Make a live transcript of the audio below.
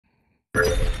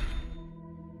Gun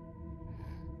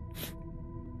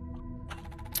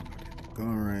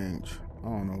range. I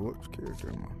don't know which character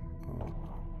am I.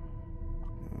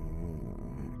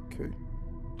 Okay.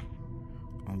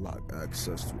 Unlock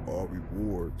access to all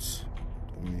rewards.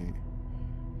 I mean,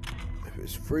 if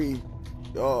it's free,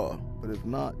 y'all. But if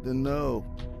not, then no.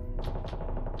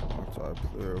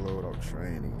 Multiplayer loadout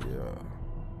training, yeah.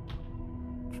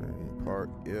 Training park,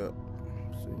 yep.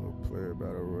 Single player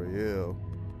battle royale.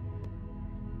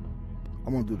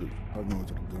 I'm going to to the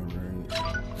gun range.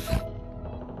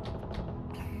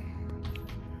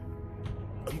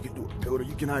 You can do a builder.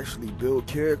 You can actually build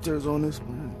characters on this,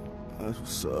 man. That's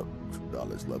what's up.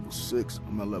 $2 level 6.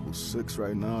 I'm at level 6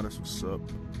 right now. That's what's up.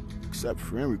 Accept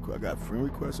friend request. I got friend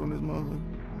requests on this mother.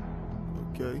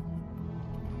 Okay.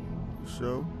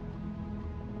 Show.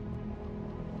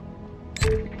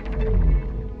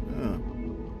 Yeah.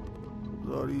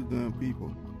 Who's all these damn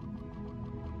people?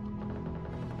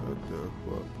 What the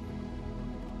fuck?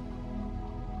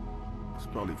 It's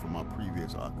probably from my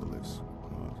previous Oculus.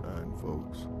 I was adding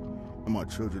folks. And my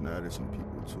children added some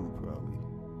people too, probably.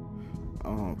 I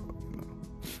don't fucking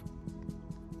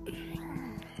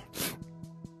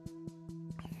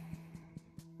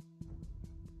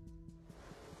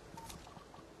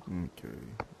know. Okay.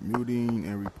 Muting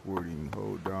and reporting.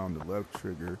 Hold down the left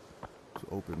trigger to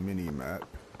open mini-map.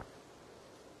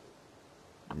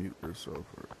 Mute yourself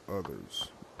for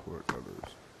others. Report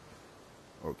others.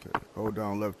 Okay. Hold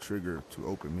down left trigger to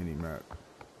open mini-map.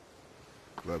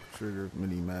 Left trigger,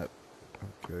 mini-map.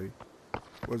 Okay.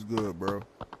 What's good, bro?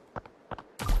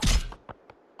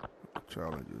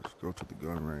 Challenges. Go to the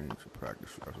gun range and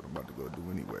practice. That's what I'm about to go do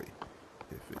anyway.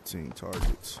 Hit 15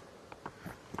 targets.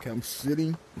 Okay, I'm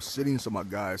sitting, so my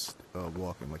guy's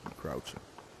walking like he's crouching.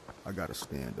 I gotta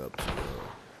stand up to,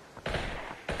 I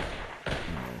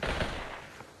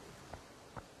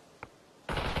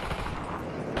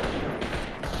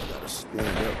gotta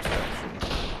stand up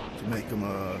to make him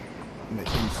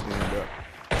stand up.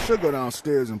 I should go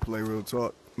downstairs and play real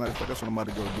talk. Matter of fact, that's what I'm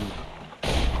about to go do.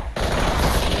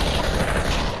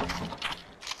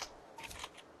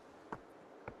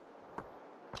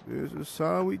 This is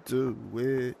how we do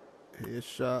it.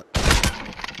 Headshot.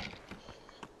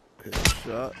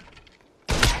 Headshot.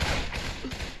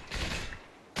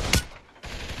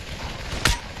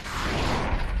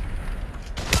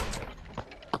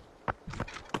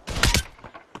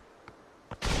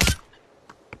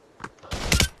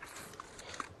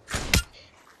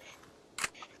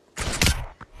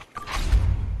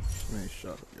 Man,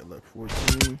 shot. I got left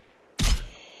 14.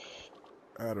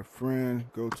 Add a friend,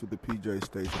 go to the PJ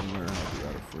station and learn how to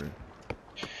add a friend.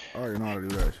 I already know how to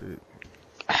do that shit.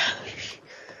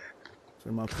 It's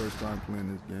my first time playing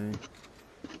this game.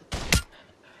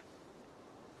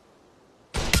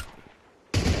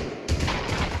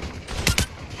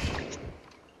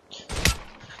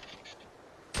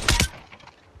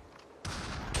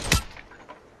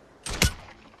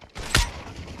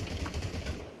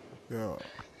 Yeah.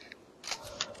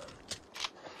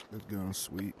 This gun's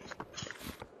sweet.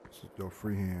 This is your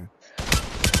freehand.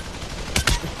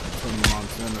 Tony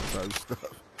Montana type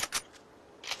stuff.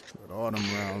 Got all them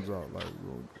rounds out like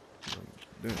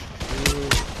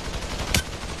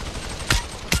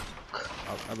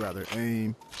I'd rather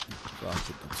aim so I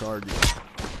hit the target.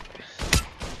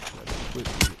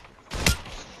 Quickly.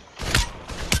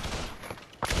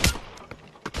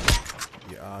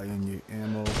 Your eye and your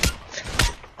ammo.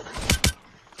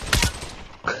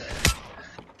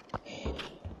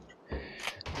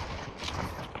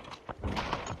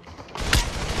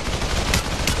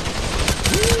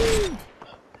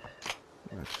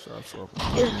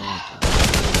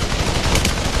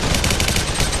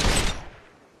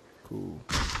 Cool.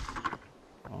 I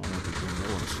don't know if you can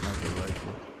know a sniper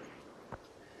rifle.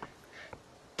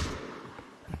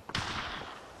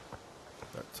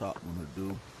 That top one to do.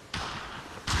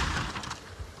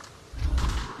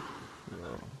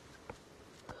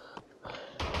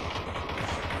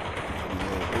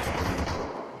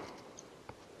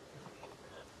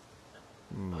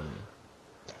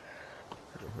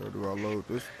 How do I load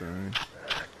this thing?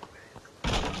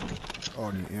 Oh,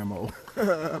 I need ammo.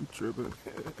 I'm tripping.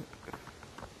 There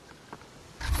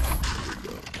we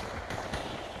go.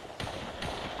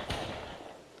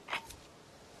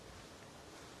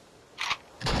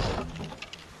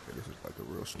 Okay, this is like a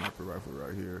real sniper rifle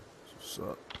right here. What's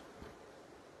up?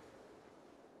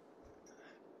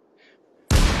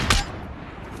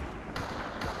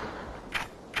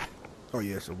 Oh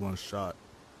yeah, it's a one shot.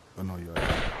 Oh no, you're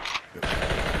right. Yep.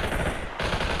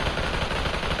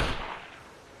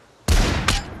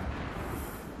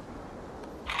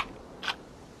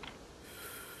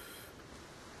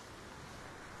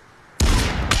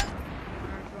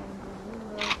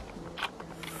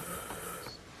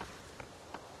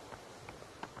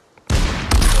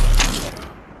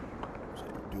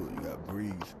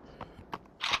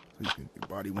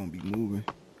 Body won't be moving.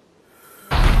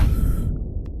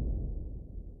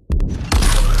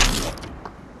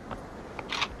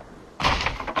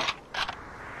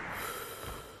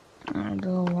 I'm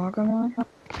the walker man.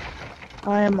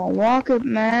 I am a walker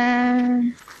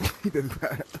man. He done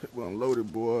well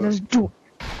loaded, boy. Let's do it.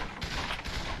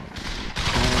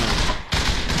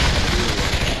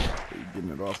 You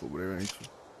getting it off over there, ain't you?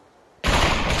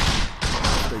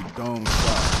 Stay dome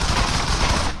shot.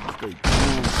 Stay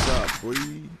dome shot, boy.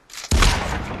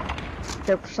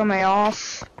 Took somebody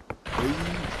off. Boy.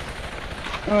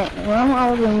 Well,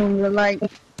 I was in the like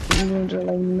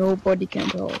nobody can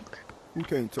talk. Who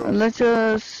can't talk? Let's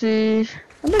just see.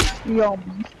 Let's be all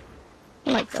me.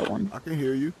 I like that one. I can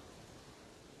hear you.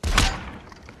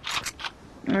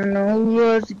 I know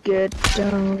let's get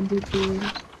down to this.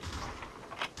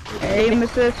 Hey,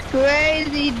 Mr.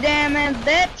 Crazy, damn it,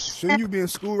 bitch! Shouldn't you be in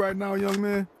school right now, young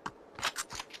man?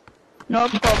 No,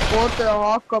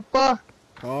 Papa.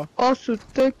 Huh? Also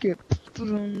take it. Are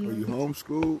you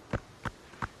homeschooled?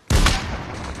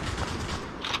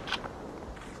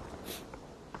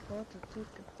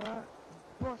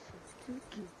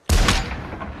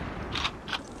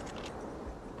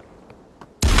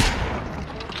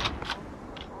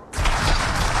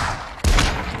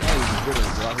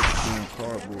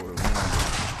 Cardboard, man.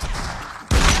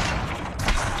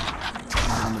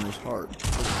 I'm in his heart. Look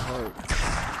at his heart.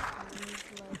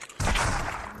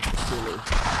 Killer.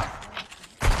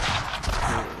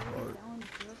 Killer heart.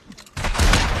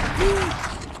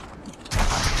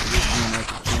 This being at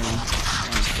the gym.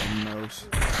 Find something else.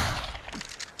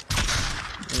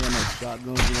 Ain't got no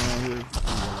shotguns around here. I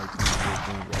like these little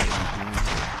guns right here.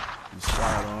 These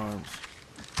sidearms.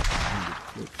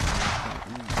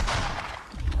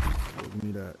 Give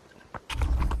me that.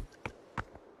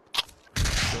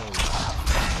 So,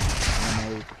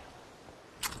 ammo.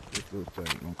 This little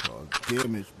thing gonna cause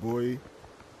damage, boy.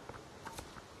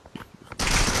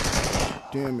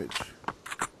 Damage.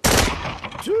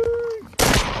 Jeez.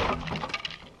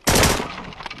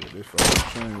 Yeah, this fucking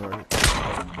chain right here.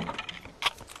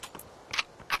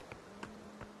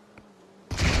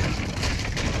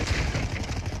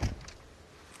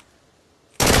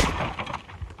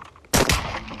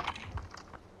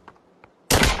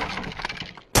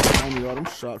 All them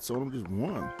shots on him, just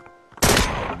one. The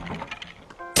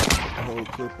whole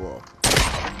clip off.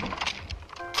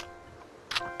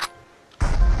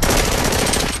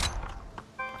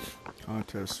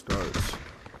 Contest starts.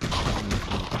 I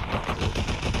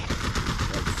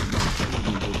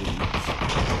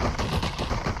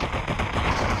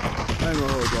ain't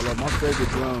gonna hold y'all up. My favorite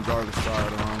guns are the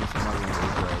sidearms. I'm not gonna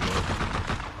hold y'all up.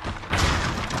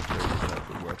 My favorite type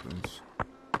of weapons.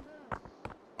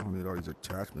 I don't need all these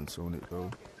attachments on it though.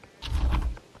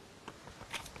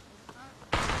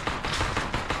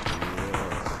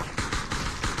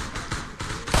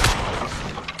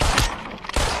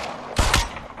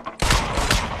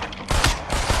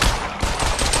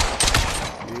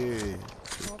 Yeah,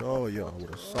 took all y'all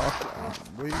with a socket on.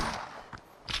 Wait.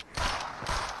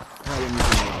 Probably me when I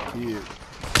was a kid.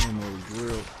 I didn't know it was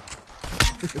real.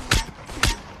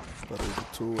 Thought it was a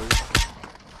toy.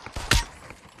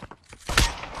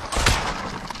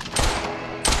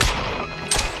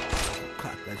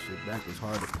 That shit back was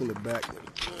hard to pull it back.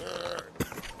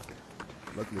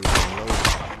 Luckily it was low.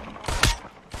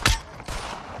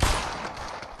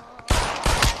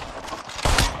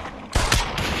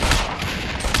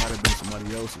 It might have been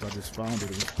somebody else's. I just found it and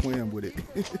was playing with it.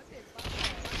 It's so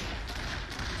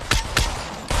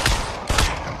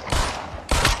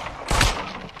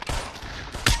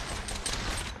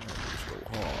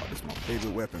hard. It's my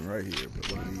favorite weapon right here. But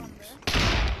look at these.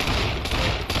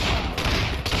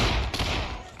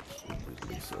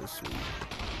 So sweet.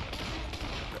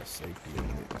 Got safety in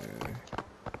it, man.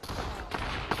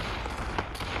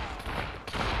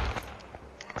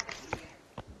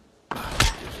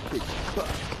 Look at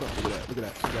that. Look at that. Look at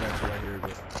that right here.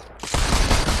 Let's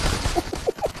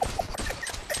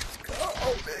go,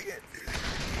 nigga.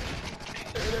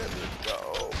 Let's go.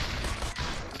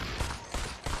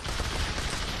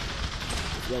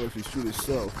 Well, if he shoot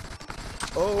himself.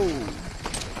 Oh.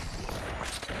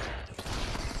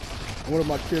 One of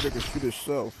my kids that can shoot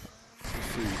himself. Let's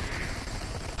see.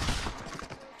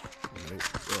 Right.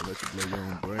 Yeah, let you blow your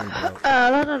own brains out. La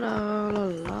la la la la la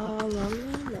la.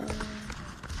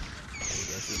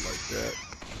 That shit like that.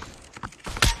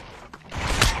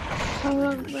 Oh, Shoot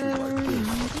like this.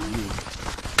 Up to you.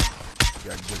 You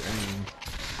got good aim.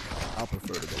 I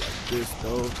prefer to go like this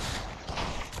though.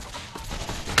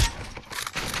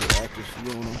 Good accuracy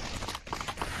on them.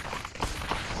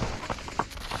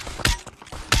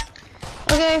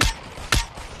 Okay.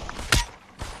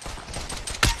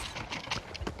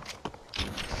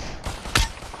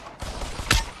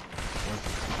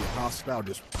 hostile,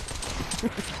 just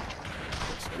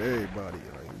everybody.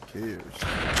 Like, who cares?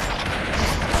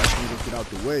 Just get out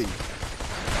the way.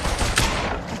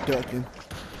 I'm ducking.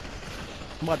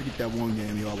 I'm about to get that one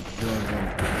game, y'all, with the guns on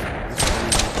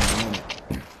it.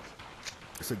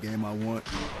 It's a game I want.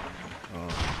 I'm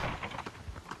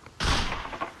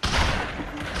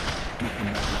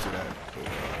come back into that.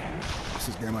 This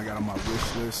is a game I got on my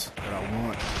wish list that I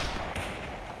want,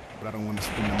 but I don't want to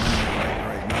spend the money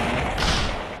right now.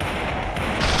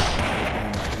 This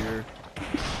game right here.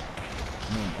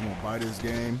 I'm gonna buy this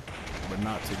game, but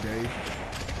not today.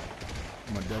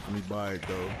 I'm gonna definitely buy it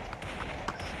though.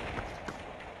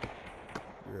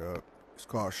 Yeah, it's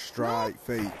called Stride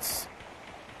Fates.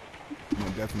 I'm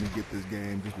gonna definitely get this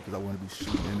game just because I want to be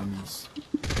shooting enemies.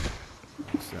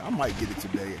 I might get it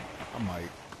today. I might.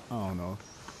 I don't know.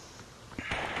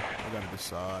 I gotta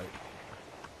decide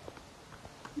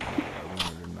if I want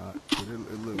it or not. But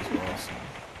it looks awesome.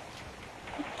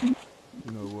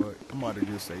 You know what? I'm about to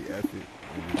just say F it.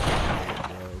 And just play it,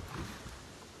 bro.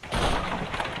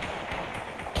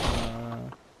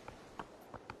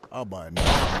 I'll buy it now.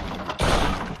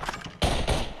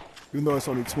 Even though it's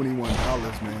only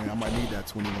 $21, man, I might need that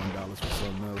 $21 for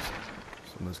something else.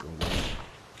 So let's go wait.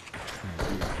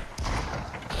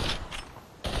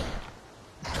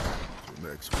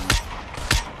 Next week.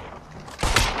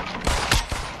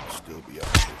 Still be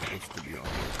out there. Supposed to be on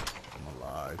here. I'm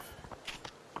alive.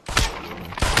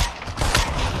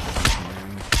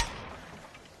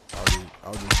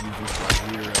 I'll just use this right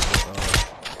here as a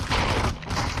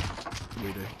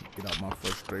way to get out my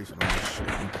frustration on this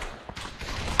shooting.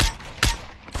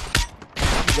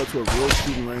 Go to a real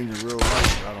shooting range in real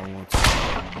life. I don't want to.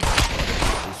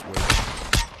 This way.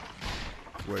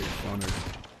 Way funner.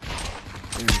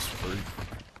 And it's free.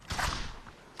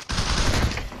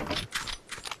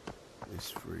 It's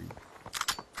free.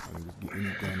 I can just get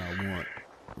any gun I want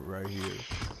right here.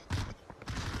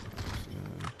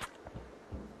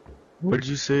 What'd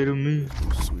you say to me?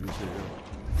 Sweet as hell.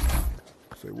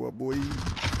 Say what, boy?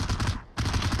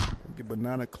 Get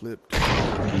banana clipped.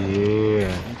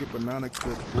 Yeah. Get banana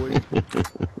clipped, boy.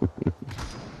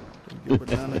 Get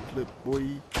banana clipped,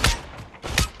 boy.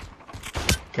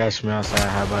 Catch me outside.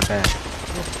 How about that?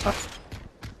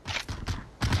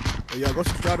 Hey, y'all go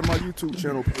subscribe to my YouTube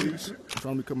channel, please. I'm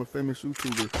trying to become a famous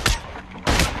YouTuber.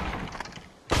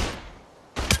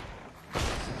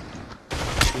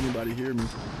 Anybody hear me?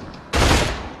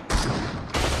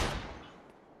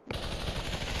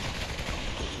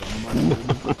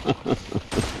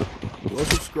 Go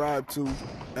subscribe to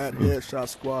 @Headshot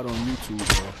Squad on YouTube,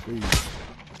 y'all, please.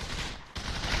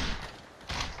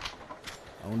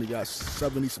 I only got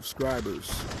 70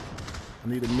 subscribers. I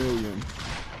need 1 million.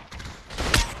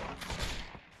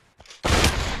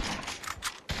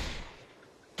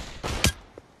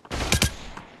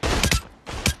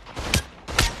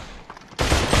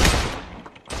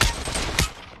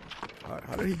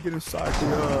 How did he get inside the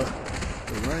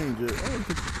range? Oh,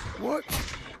 what?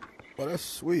 Oh, that's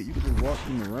sweet. You can just walk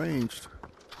in the range.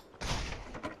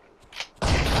 Oh,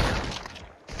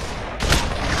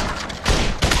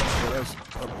 that's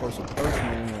up close and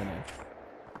personal.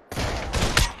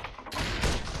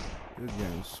 This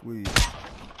game is sweet.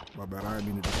 My bad, I didn't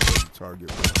mean to destroy the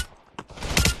target.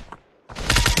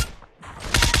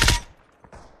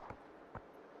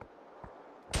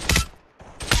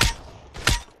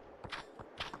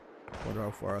 I wonder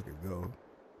how far I could go.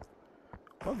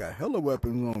 I got hella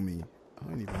weapons on me. I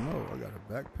don't even know. I got a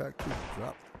backpack too.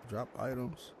 Drop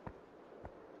items.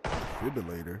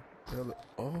 Defibrillator.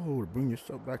 Oh, to bring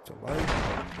yourself back to life.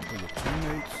 For your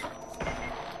teammates.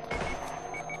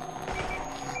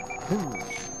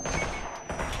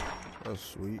 That's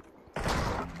sweet.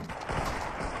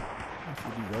 That's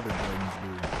what these other buttons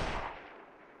do.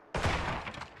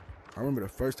 I remember the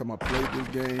first time I played this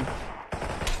game.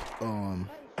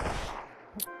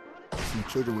 Some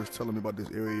children was telling me about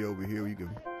this area over here where you can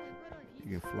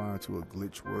fly into a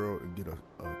glitch world and get a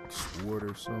sword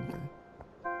or something.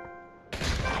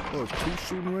 Oh, it's 2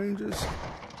 shooting ranges?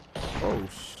 Oh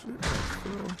shit,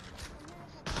 girl.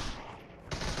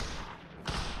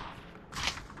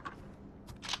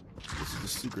 This is the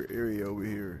secret area over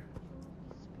here.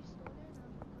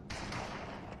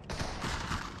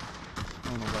 I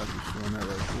don't know why I keep showing that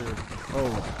right there.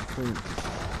 Oh, clean.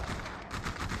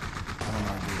 I don't know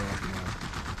how to get off now.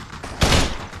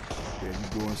 Yeah, you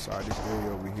go inside this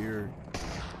area over here.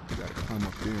 You gotta come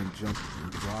up there and jump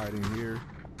and glide in here.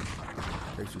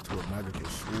 Takes you to a magical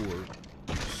sword.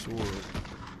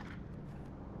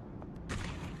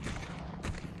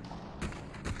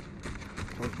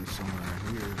 Supposed to be somewhere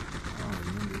here. I don't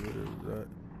remember what it was at.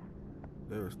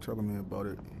 They was telling me about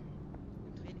it.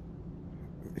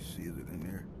 Let me see, is it in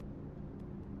there?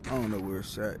 I don't know where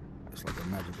it's at. It's like a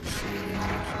magical sword in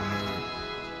there somewhere.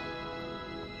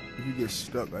 If you get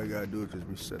stuck, all you gotta do is just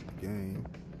reset the game.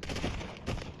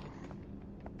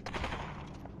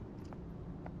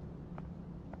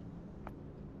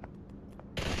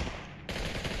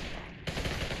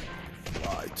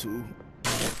 Fly too.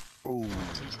 Oh.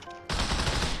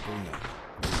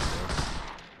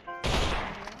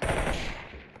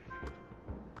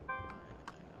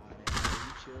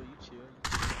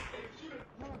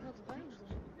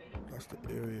 That's the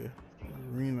area.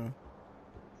 Arena.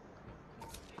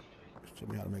 Show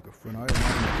me how to make a friend. I didn't know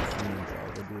how to make a friend.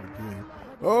 I'll go do it again.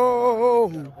 Oh!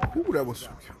 Ooh, that was...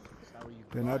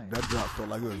 Man, that drop felt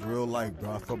like it was real life,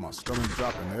 bro. I felt my stomach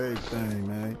dropping and everything,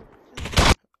 man.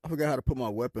 I forgot how to put my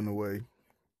weapon away.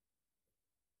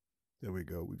 There we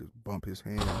go. We just bump his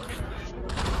hand. Okay.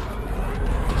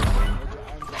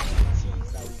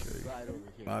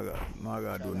 Now I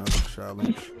gotta do another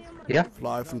challenge. Yeah.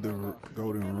 Fly through the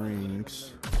golden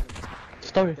rings.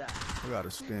 Tutorial. I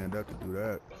gotta stand up to do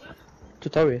that.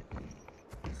 Tutorial.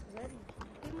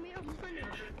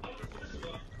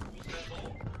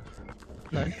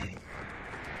 No.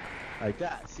 Like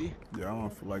that, see? Yeah, I don't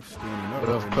feel like standing up. But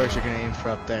of course you're gonna aim for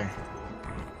up there.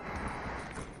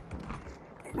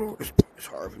 Bro, it's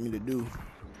hard for me to do.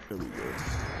 There we go.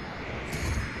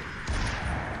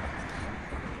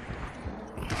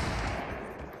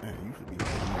 Man, you should be able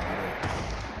to do that.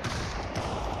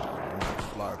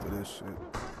 Fly for this shit.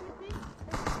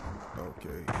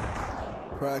 Okay.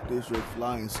 Practice your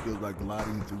flying skills by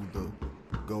gliding through the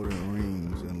golden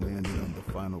rings and landing on the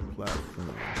final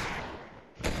platform.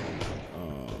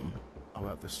 I'll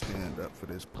have to stand up for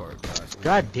this part, guys.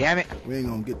 God damn it. We ain't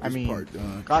gonna get this part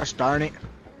done. Gosh darn it.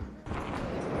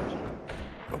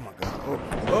 Oh my god.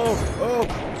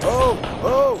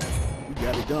 Oh. We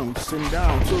got it done. We sitting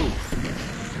down too.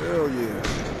 Hell yeah.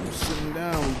 We sitting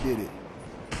down, we did it.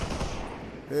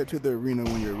 Head to the arena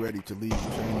when you're ready to leave the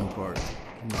training part.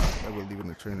 I'm not ever leaving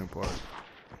the training part.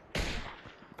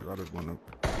 Cause I just wanna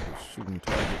shooting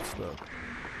target stuff.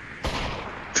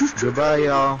 Goodbye,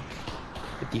 y'all.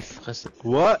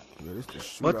 What? Yeah,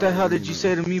 What the hell did you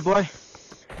say to me, boy?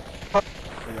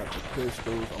 They got the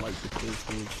pistols. I like the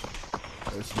pistols.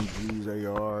 SMGs,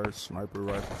 ARs, sniper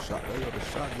rifle, shot. They got the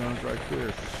shotguns right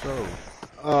there for sure.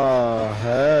 Oh,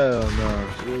 hell no.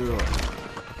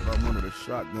 Yeah. I'm one of the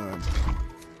shotguns.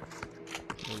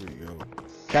 There we go.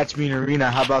 Catch me in arena,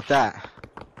 how about that?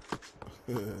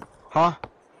 Huh?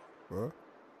 What?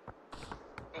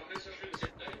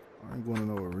 I ain't going to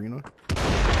no arena.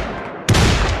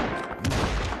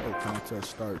 Oh, contest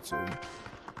starts.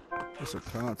 It's a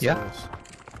contest. Yeah.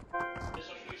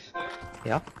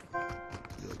 Yeah,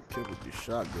 you kill with your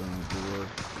shotgun, boy.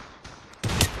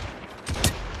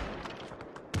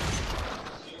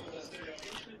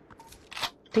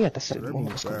 Tem até essa That bomba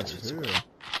moves nas fast as contas. hell.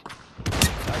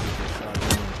 I get the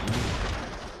shotgun, man.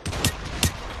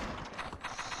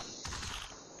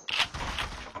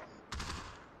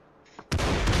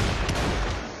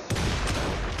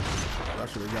 I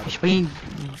should have got Ich bin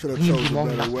chose a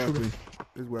morgen better nach Schule. weapon.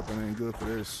 This weapon ain't good for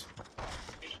this.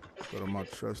 Put on my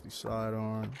trusty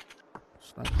sidearm.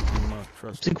 Sniper in my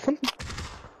Hast du ihn trusty gefunden?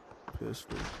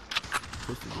 pistol.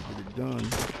 Pistol will get it done.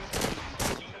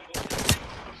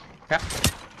 Ja.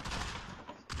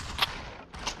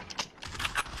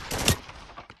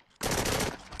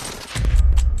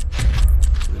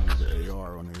 There's the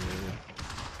AR on there.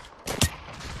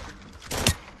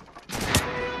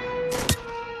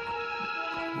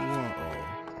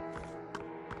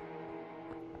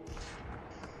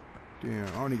 Damn,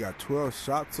 I only got 12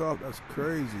 shots off. That's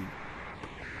crazy.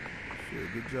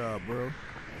 Shit, good job, bro.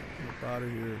 Get out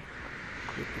of here.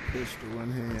 Get the pistol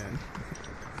in hand.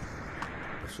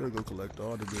 I should go collect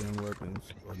all the damn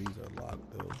weapons. Oh, these are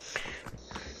locked though.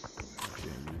 I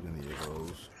can't use any of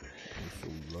those. Make sure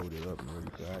we load it up and ready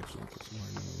for action because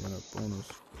somebody's gonna run up on us.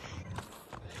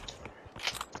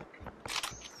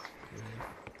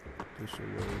 This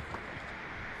away.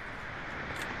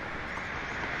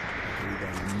 We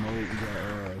got remote, we got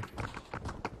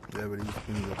yeah, but these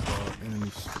things are called enemy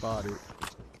spotted.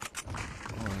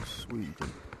 Oh sweet.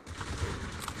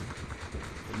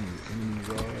 Enemies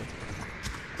are.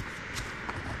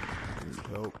 Need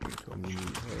help, you tell me you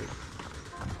need help.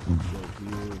 Go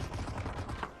here.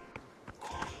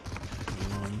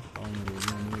 Run. I don't know what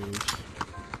run is.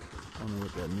 I don't know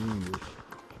what that means.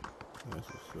 That's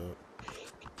what's up.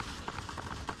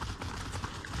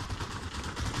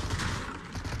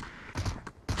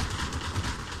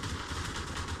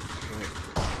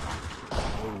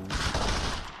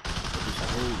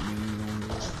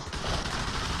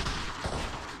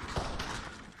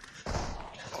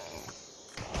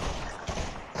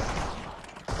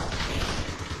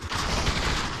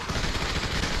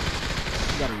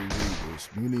 gotta reread this.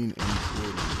 Muting and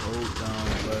recording. Hold down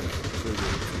left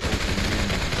trigger to open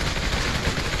menu.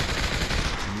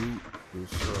 Mute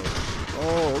yourself.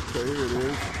 Oh, okay, here it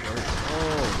is. Right.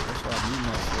 Oh, that's how I mute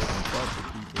myself and talk to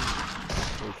people.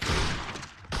 Okay.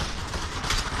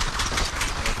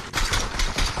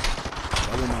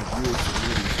 I want my viewers to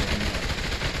really, so I'm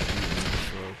not muting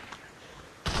myself.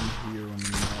 I'm here on the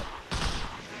map.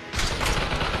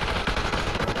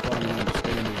 I finally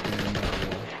understand this game now,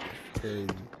 though. It's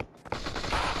crazy.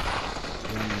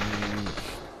 Gun range,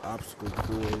 obstacle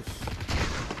course.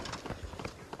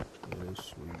 Yeah, that's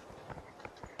sweet.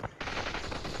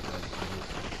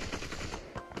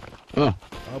 Oh.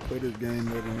 I'll play this game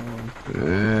later on.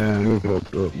 Yeah, you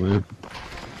fucked up, man.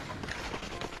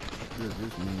 There's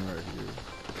this one right here.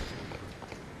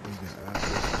 You can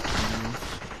access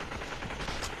experience.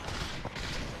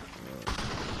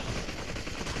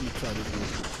 Let me try this real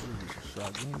quick. What is this, a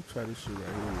shotgun? Let me try this shit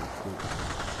right here real quick.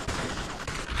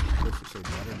 Let's just say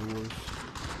battle doors.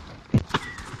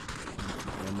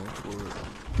 Ammo for it.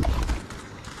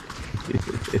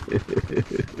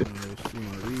 I've never seen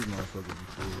one of these motherfuckers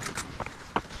before.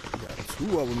 He got two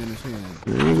of them in his hand.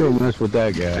 You ain't gonna mess with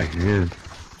that guy, yeah.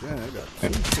 Damn, I got two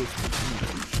pistols,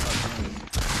 two shotguns.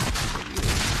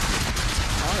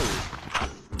 Pirate.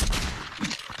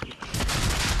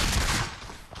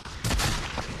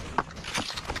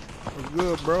 What's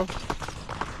good, bro?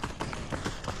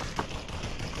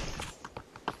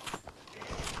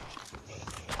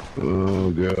 Oh,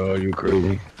 God, you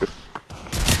crazy.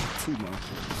 Two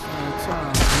motherfuckers. Same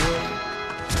time, boy.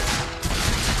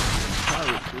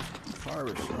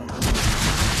 Pirate shotgun.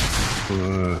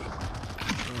 Damn.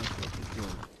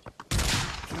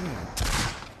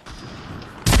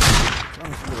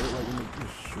 Trying to see what it like when they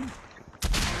just shoot.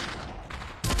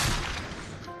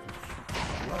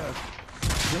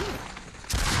 Damn.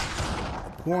 A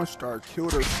porn star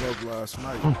killed herself last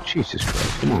night. Oh, Jesus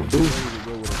Christ. Come on, dude. Ready to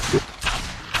go with a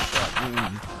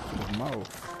shotgun to his mouth.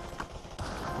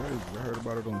 Crazy. I heard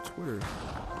about it on Twitter.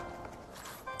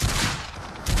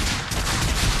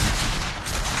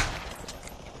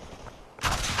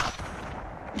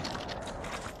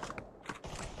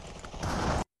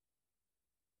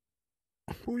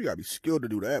 Ooh, you gotta be skilled to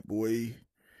do that, boy. You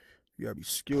gotta be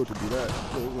skilled to do that.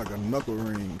 It looks like a knuckle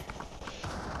ring.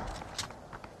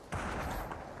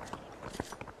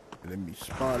 Let me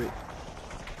spot it.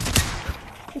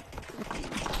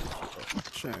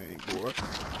 Chain, boy.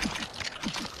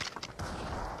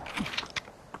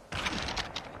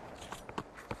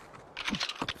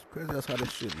 It's crazy that's how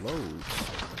this shit loads.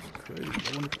 That's crazy.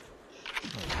 I wonder...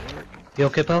 Oh, what? You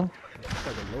okay, pal? It's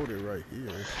like a loaded right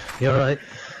here. You alright?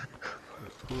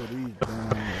 Pull these down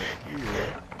right here.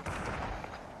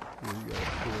 Yeah, you gotta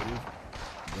pull this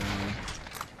down.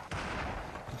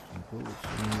 Put some bullets in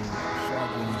here.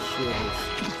 Shotgun shells.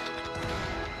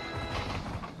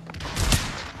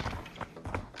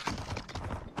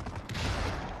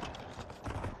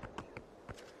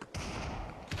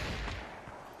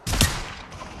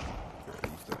 Yeah,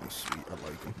 these things sweet. I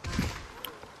like them.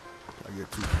 I get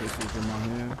two pistols in my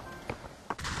hand.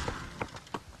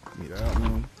 Give me that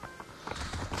one.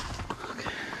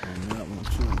 And that one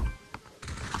too.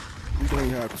 You can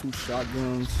only have two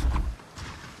shotguns.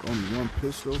 Only one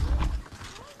pistol.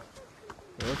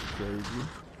 That's crazy.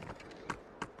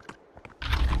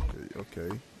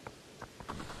 Okay.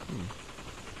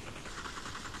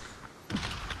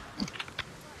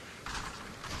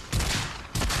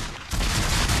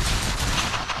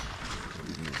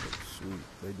 These motherfuckers sweet.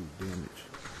 They do damage.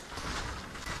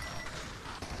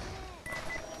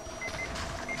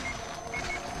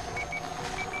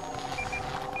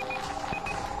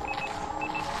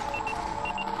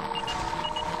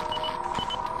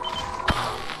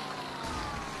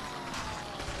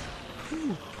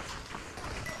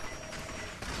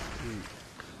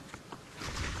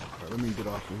 Let me get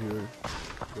off of here.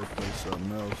 Go play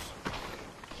something else.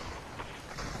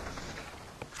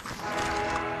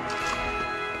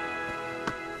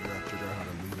 Gotta figure out how to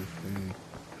lead this thing.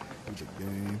 Do the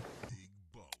game.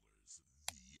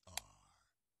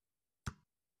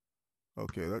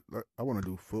 Okay, I want to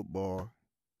do football.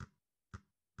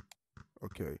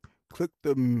 Okay, click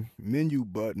the menu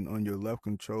button on your left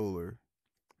controller,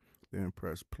 then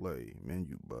press play.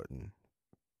 Menu button.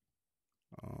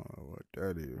 What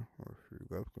that is? Or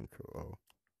left control.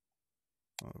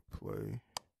 Play.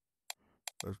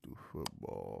 Let's do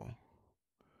football.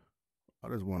 I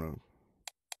just want to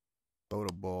throw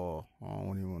the ball. I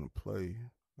don't even want to play.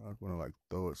 I just want to like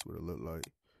throw it. See what it look like.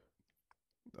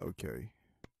 Okay.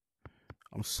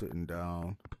 I'm sitting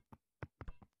down.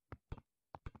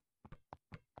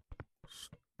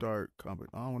 start I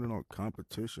don't want to know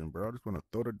competition, bro. I just want to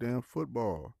throw the damn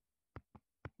football.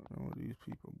 I don't know these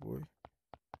people, boy.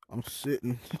 I'm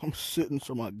sitting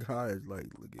so my guy is like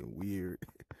looking weird.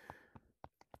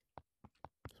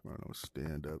 It's one of those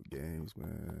stand-up games,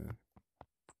 man.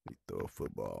 We throw a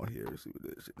football here and see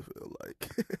what this shit feel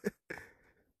like.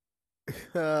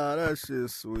 Ah, that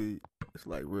shit's sweet. It's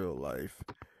like real life.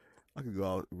 I could go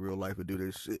out in real life and do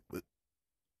this shit, but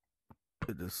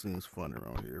it just seems fun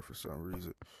around here for some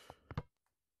reason.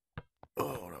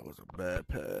 Oh, that was a bad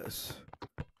pass.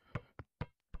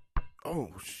 Oh,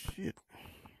 shit.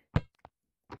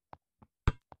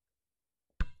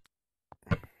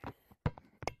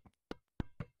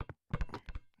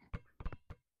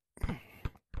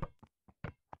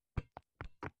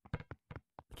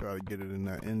 Try to get it in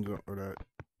that end zone or that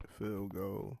field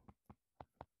goal.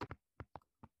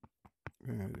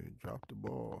 Man, they dropped the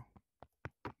ball.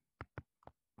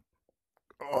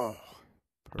 Oh,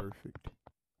 perfect.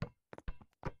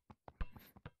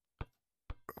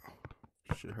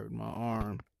 Shit hurt my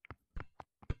arm.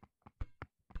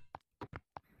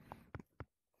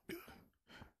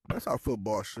 That's how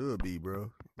football should be,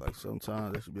 bro. Like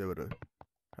sometimes they should be able to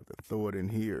have to throw it in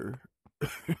here.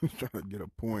 Trying to get a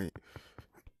point.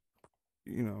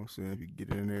 You know what I'm saying? If you get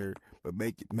it in there, but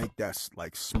make that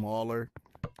like smaller,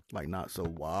 like not so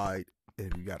wide.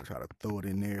 If you gotta try to throw it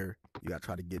in there, you gotta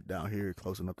try to get down here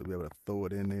close enough to be able to throw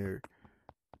it in there.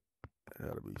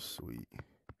 That'll be sweet.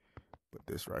 But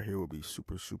this right here will be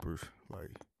super, super,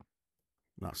 like,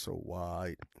 not so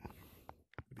wide.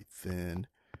 It'll be thin.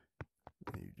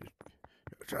 And you just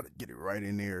gotta try to get it right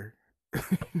in there.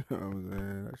 You know what I'm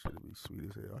saying? That should be sweet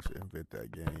as hell. I should invent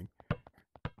that game.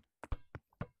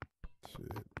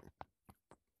 Shit.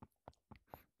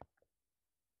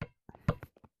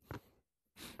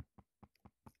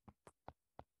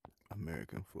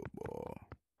 American football.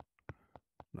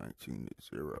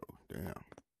 19-0. Damn.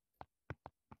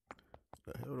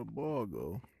 The hell the ball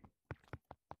go?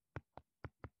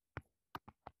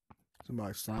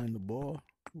 Somebody signed the ball?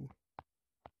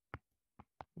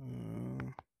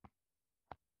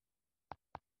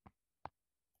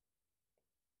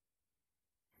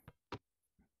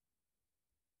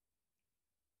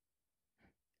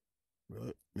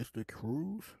 Mr.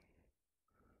 Cruz?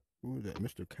 Who is that?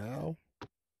 Mr. Cow?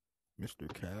 Mr.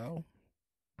 Cow?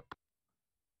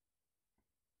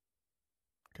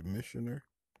 Commissioner?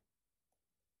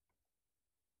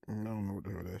 I don't know what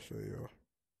the hell that say, y'all.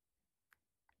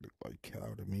 Look like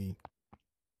cow to me.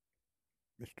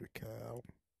 Mr. Cow.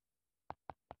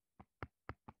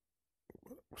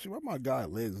 See, why my guy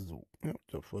legs is... What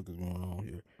the fuck is going on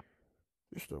here?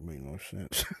 This don't make no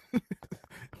sense.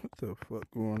 What the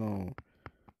fuck going on?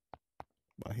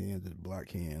 My hands is black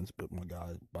hands, but my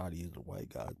guy's body is a white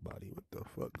guy's body. What the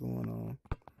fuck going on?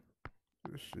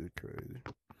 This shit crazy.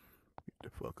 Get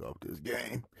the fuck off this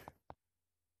game.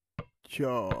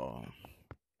 Chaw.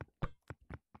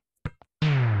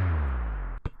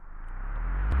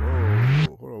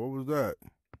 Whoa, hold on, what was that?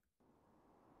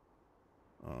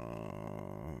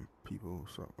 People,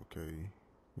 so, okay,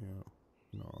 yeah,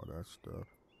 no, all that stuff.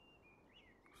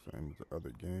 Same as the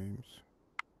other games.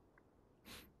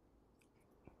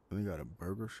 And they got a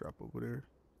burger shop over there.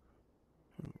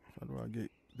 How do I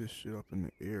get this shit up in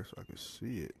the air so I can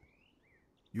see it?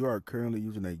 You are currently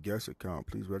using a guest account.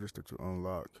 Please register to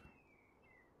unlock.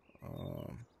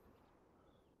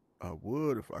 I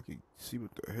would if I could see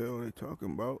what the hell they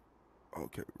talking about.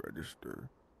 Okay, register.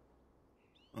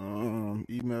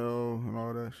 Email and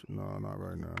all that shit. No, not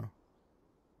right now.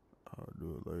 I'll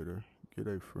do it later. Get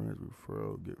a friends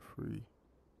referral. Get free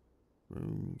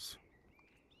rooms.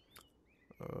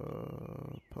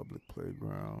 Public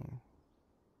playground.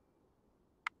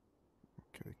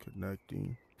 Okay,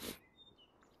 connecting.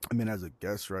 I mean, as a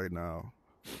guest right now,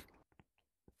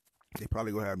 they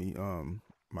probably gonna have me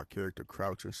my character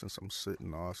crouching since I'm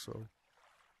sitting also.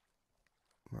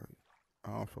 Like,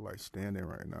 I don't feel like standing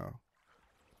right now.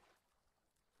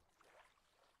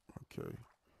 Okay.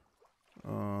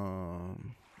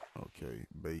 Okay,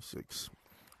 basics.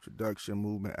 Introduction,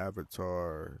 movement,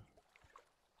 avatar,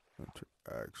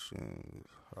 interactions,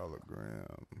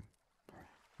 hologram,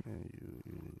 menu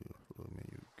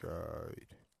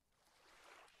guide.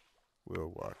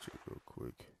 We'll watch it real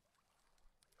quick.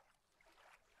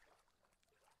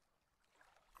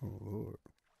 Oh Lord.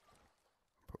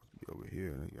 I'm supposed to be over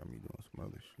here and they got me doing some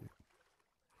other shit.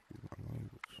 Excuse my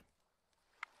language.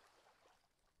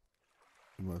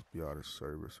 It must be out of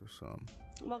service or something.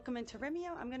 Welcome into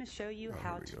Remio. I'm going to show you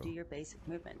how to do your basic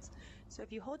movements. So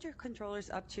if you hold your controllers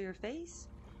up to your face,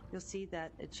 you'll see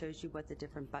that it shows you what the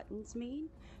different buttons mean.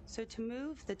 So to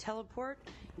move the teleport,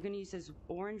 you're going to use those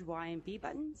orange Y and B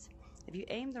buttons. If you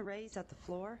aim the rays at the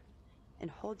floor and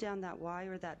hold down that Y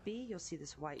or that B, you'll see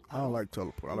this white I don't like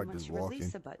teleport. I like once this you walking.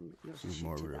 release the button, you'll This is shoot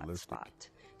more to that realistic. spot.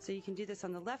 So you can do this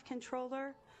on the left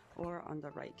controller or on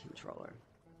the right controller.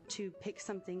 To pick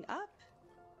something up,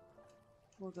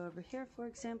 we'll go over here, for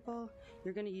example.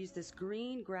 You're going to use this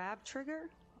green grab trigger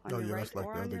on Oh your yeah, right that's like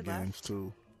or the on other your games left.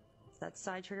 too. It's that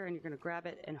side trigger, and you're going to grab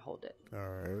it and hold it. All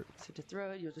right. So to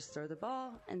throw it, you'll just throw the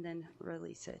ball and then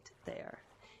release it there.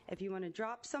 If you want to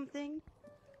drop something,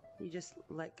 you just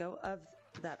let go of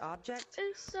that object.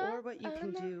 Or what you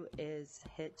can do is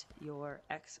hit your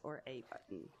X or A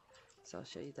button. So I'll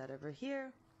show you that over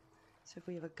here. So if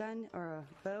we have a gun or a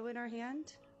bow in our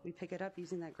hand, we pick it up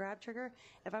using that grab trigger.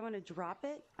 If I want to drop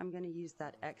it, I'm going to use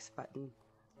that X button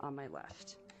on my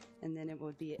left. And then it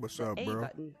would be What's the up, A bro?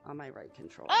 button on my right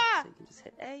controller. Ah! So you can just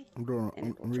hit A. I'm doing. and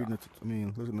it will I'm reading drop. it. I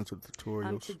mean, listening to the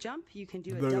tutorials. To jump, you can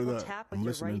do a Look at double that. tap with I'm your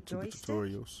listening right to the joystick.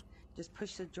 tutorials. Just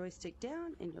push the joystick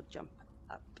down and you'll jump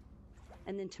up.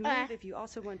 And then to move, if you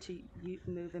also want to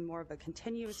move in more of a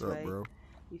continuous What's up, way, bro?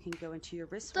 you can go into your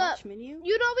wristwatch menu.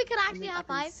 You know we could and actually then have up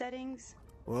in five. settings,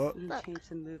 What? you can Look. change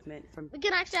the movement from We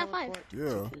can actually have five. teleport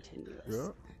Yeah. to continuous. Yeah.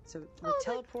 So with Oh,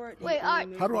 teleport, you wait, can alright.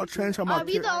 only How do I move change how using my Are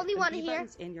we the character- only the one B here?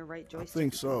 buttons and your right joystick. think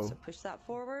You can so. also push that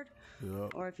forward, Yeah.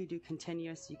 or if you do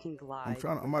continuous, you can glide. I'm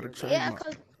trying. I'm with about to your change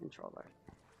right my. controller.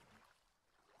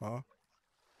 Huh?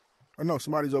 Oh no,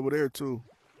 somebody's over there too.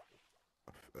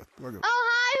 Look at- Oh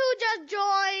hi, who just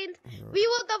joined? We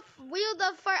were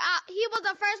the first. He was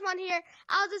the first one here.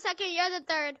 I was the second. You're the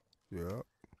third. Yeah.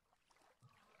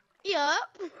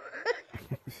 Yup.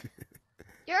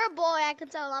 You're a boy. I can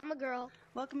tell. I'm a girl.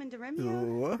 Welcome into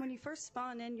Remio. What? When you first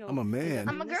spawn in, you'll I'm a man.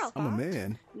 I'm a girl. I'm a spot.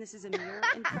 man. And this is a mirror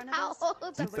in front of How us. old So are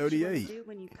what you want to 38. do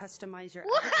when you customize your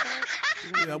What? avatar,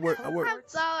 you want Yeah, I to work. I'm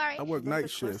sorry. I work go a night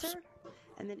bit shifts. closer,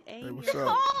 and then aim Hey, what's your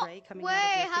up? ray coming Wait, out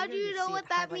of your how finger. do you know see what it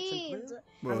that highlights in means?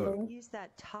 blue. What? Use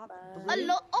that top blue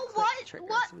Hello? Oh, click what? trigger.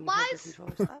 What? So when you Why hold your is-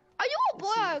 controllers up, Are you a you'll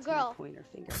boy see or a it's my girl? pointer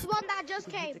finger. The one that just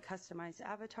You can came. hit the customize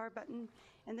avatar button,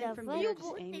 and then The from fuck here,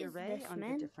 just aim your is ray this, on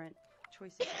man? the different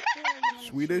choices. you wanna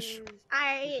Swedish? choose. You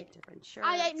I pick different shirts.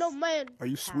 ain't no man. Are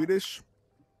you Swedish?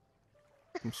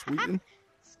 I'm Sweden.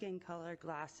 Skin color,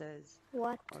 glasses,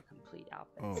 What? or complete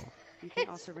outfits. Oh. You can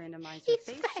also randomize your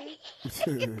He's face shape,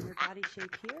 I'm and your body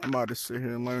shape here, about to sit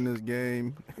here and learn this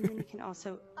game. and then you can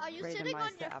also Are you sitting on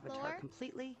randomize your the avatar floor?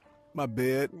 completely. My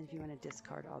bed. And then if you want to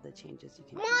discard all the changes, you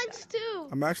can do Mine's that. too.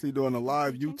 I'm actually doing a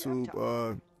live You can YouTube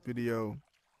drop video.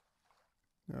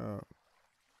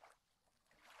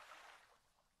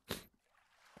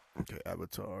 Okay,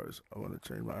 avatars. I want to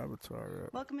change my avatar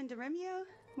up. Welcome into Remio.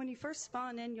 When you first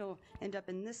spawn in, you'll end up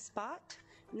in this spot,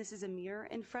 and this is a mirror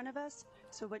in front of us.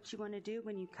 So what you want to do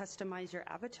when you customize your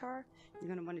avatar, you're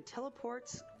going to want to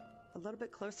teleport a little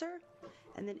bit closer,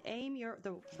 and then aim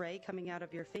the ray coming out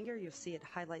of your finger. You'll see it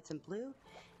highlights in blue,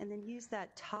 and then use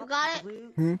that top got it?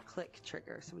 blue click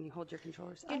trigger. So when you hold your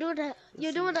controllers You're up, doing a. you'll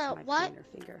You're see doing it's a my what? pointer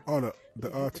finger. Oh, the You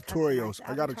hit the tutorials. customize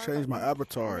I gotta avatar change my button,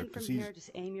 avatar and then because from he's. here,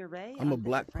 just aim your ray I'm a on the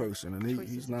black different person and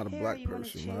choices he's of not a hair black you wanna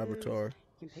person. My choose. avatar. You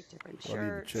can pick different So I need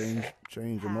shirts, to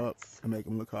change him up hats, and make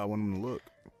him look how I want him to look.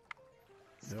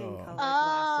 skin Yeah. color,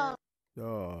 Oh.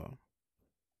 glasses,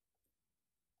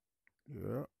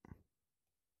 Yeah.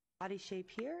 body shape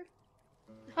here.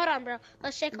 Hold on, bro.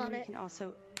 Let's check And on then you it. can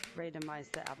also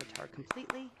randomize the avatar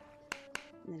completely.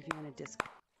 And then if you want to discard,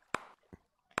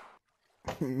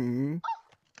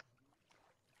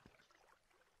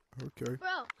 Okay.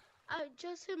 Bro, I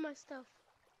just hit my stuff.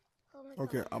 Oh my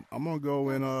Okay. God. I'm gonna go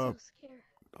and I'm so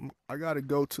scared. I gotta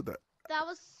go to the. That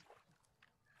was.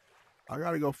 I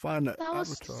gotta go find the That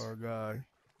was- avatar guy.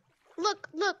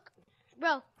 Look,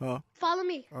 bro. Huh? Follow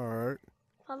me. All right.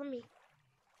 Follow me.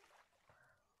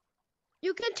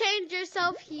 You can change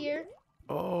yourself here.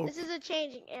 Oh. This is a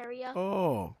changing area.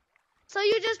 Oh. So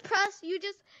you just press. You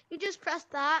just press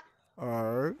that. All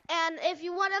right. And if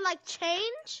you want to like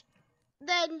change,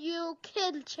 then you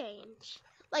can change.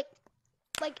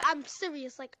 Like I'm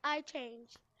serious. Like I change.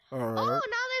 All Oh, right.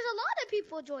 now there's a lot of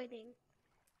people joining.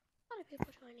 A lot of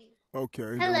people joining. Okay.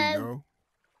 There we Hello. go.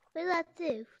 What does that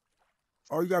do?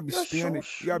 Oh, you gotta be You're standing. so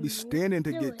You gotta be standing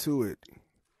to Do get it. to it.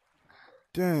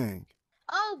 Dang.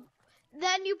 Oh,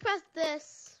 then you press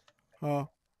this. Huh?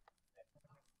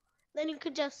 Then you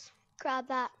could just grab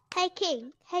that. Hey,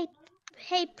 King.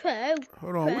 Hey, Pro.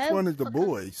 Hold on. Which Bro. one is the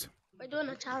boys? We're doing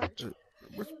a challenge.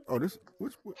 Which? Oh, this.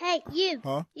 Which? Hey, you.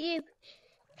 Huh? You.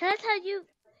 Can I tell you?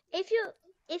 If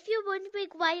you're wondering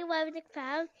why you're wearing the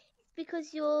crown, it's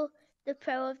because you're the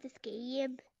pro of this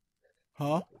game.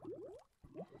 Huh?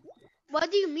 What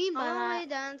do you mean by that?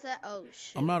 Down to, oh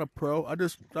shit. I'm not a pro. I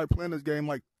just started playing this game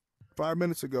like 5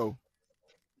 minutes ago.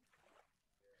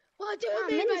 What do you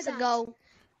mean minutes ago?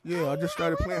 Yeah, I just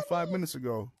started playing 5 minutes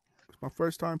ago. It's my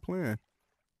first time playing.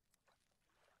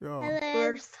 Yo.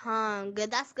 First time. Good.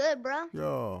 That's good, bro.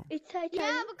 Yo. It's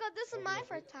yeah, because this is my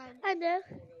first time. I know.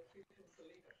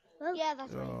 Well, yeah,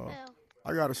 that's right.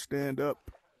 I gotta stand up.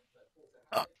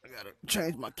 I gotta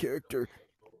change my character.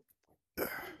 Bro,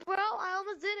 I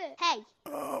almost did it. Hey.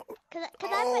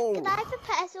 Can I have a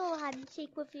personal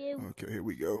handshake with you? Okay, here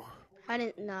we go. I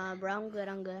didn't. Nah, bro. I'm good.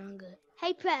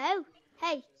 Hey, bro.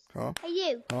 Hey. Huh? Hey,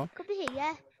 you. Huh? Come here,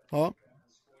 yeah? Huh?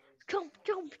 Jump.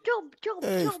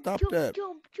 Hey, stop that.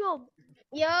 Jump.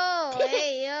 Yo,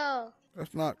 hey, yo.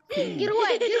 That's not cool. Get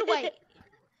away.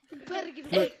 You better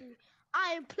get away from me.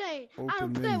 I am playing. I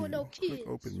don't play with no kids. Click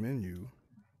open menu.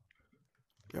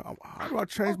 Yeah, how do I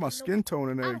change my skin tone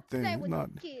and everything?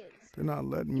 They're not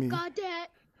letting me. You got that.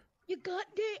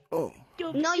 Oh.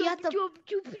 No, you have to.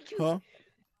 Huh?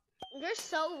 You're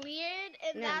so weird,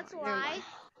 and that's why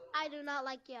I do not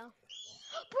like you.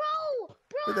 Bro.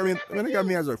 They got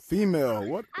me as a female.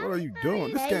 What are you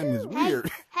doing? This game is weird.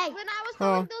 Hey. When I was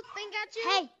throwing those things at you.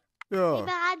 Hey. Yeah. Hey,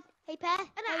 Bad. Hey, Pat.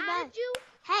 And I added you.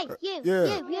 Hey, you.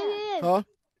 Yeah. You. Huh?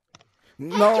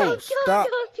 No, stop.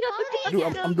 Dude,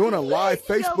 I'm doing a live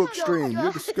Facebook stream.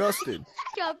 You're disgusting.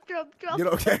 Jump. Get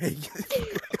okay.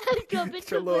 Get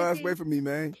your little ass away from me,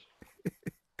 man.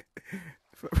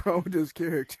 What's wrong with this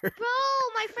character? Bro,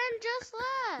 my friend just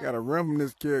left. Gotta run from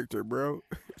this character, bro.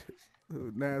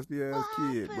 Nasty ass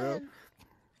kid, bro.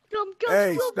 Jump.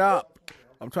 Hey, stop.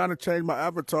 I'm trying to change my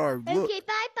avatar. Look. Okay,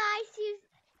 bye. See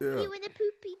Yeah. you in the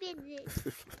poopy business.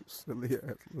 Silly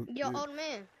ass. Look, You're old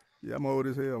man. Yeah, I'm old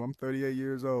as hell. I'm 38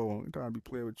 years old. I'm trying to be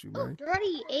playing with you, man.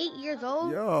 38 years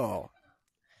old? Yo.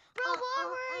 Bro, what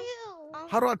were you?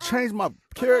 How do I change my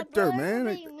character, man?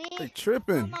 They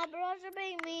tripping. My brother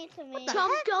being mean to me.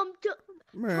 Jump.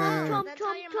 Man. Jump.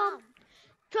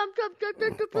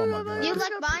 Oh my God. You This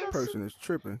like vines? person is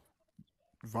tripping.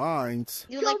 Vines.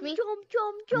 You like me?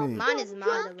 Me. Mine is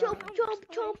mine. Jump.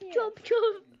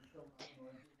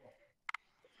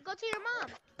 Go to your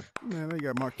mom. Man, they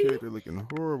got my character looking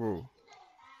horrible.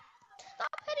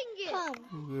 Stop hitting it.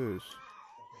 Who's this?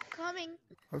 Coming.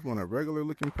 I just want a regular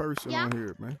looking person on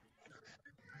here, man.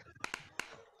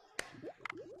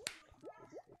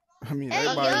 I mean, Hey,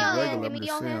 everybody's yo, regular. give I'm me just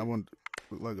your saying, hand. I want to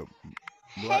look like a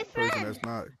black person that's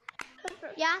not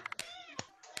Yeah?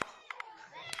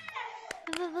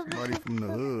 somebody from the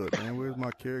hood, man. Where's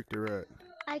my character at?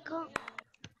 I can't.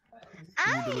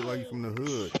 You need to look like you from the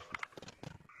hood.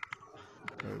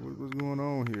 Hey, what's going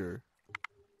on here?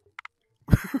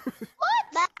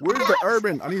 What? Where's the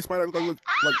urban? I need somebody that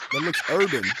looks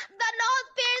urban. The nose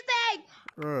piercing.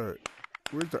 Right.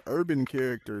 Where's the urban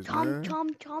characters, man?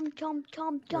 Jump.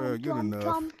 Good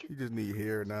enough. You just need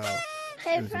hair now.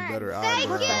 Hey, And some better Thank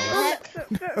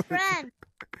eyebrows. Friend.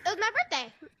 It was my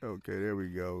birthday. Okay, there we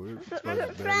go. Why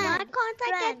can't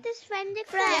I get this friend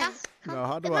request? Now,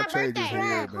 how do It's I my change this birthday.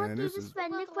 hair, Can't man? do This this is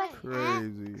friend request.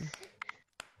 crazy.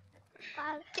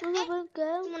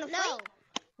 You wanna no. fight?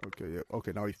 Okay, yeah.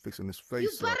 Okay, now he's fixing his face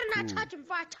You up. better not Cool. touch him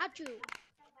before I touch you.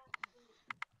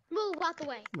 Move out the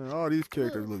way. Man, all these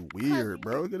characters look weird,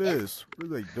 bro. Look at this. What are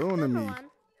they doing to me?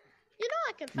 You know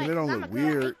I can I fight. mean, they don't 'cause I'm look a girl,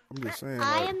 weird. right? I'm just saying.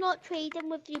 I Like, am not trading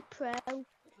with you, pro.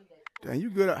 dang, you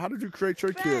good at? How did you create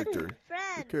your character? Your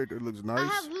Friend. character looks I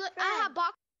nice. have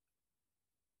box.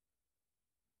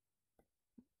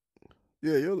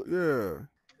 Yeah, yeah.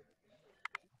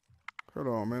 Hold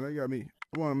on, man. They got me.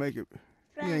 I want to make it.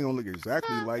 He ain't gonna look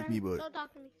exactly like me, but Don't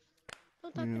talk to me.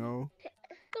 Don't talk you to me. know.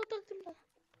 Don't talk to me.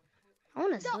 I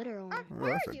want a sweater on. Oh,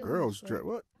 that's a girl's dress.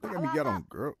 What? They got me got on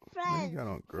girl. Man, you got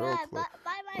on girl clothes.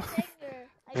 Buy my finger.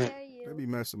 I dare They you. be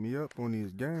messing me up on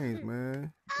these games,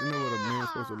 man. You know what a man's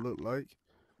supposed to look like.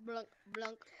 Blunk.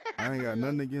 I ain't got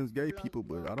nothing against gay people,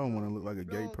 but I don't want to look like a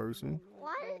gay person.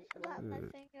 Why? Slap my Yeah.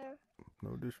 finger.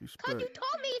 No Cause disrespect you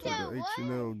told me to to. the What?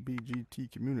 HNL BGT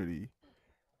community.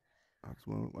 I just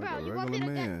want to look like Bro, a you want me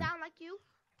regular to man. get down like you?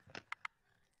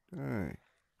 Dang.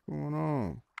 What's going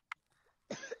on?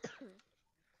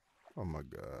 Oh my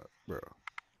God, bro.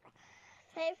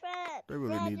 Hey, friend. They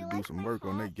really need to do some work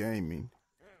on their gaming.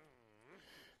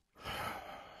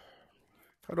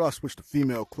 How do I switch to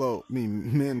female clothes? I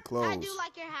mean, men I clothes. do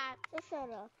like your hat. Shut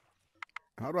up.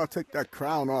 How do I take that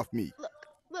crown off me?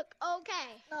 Look,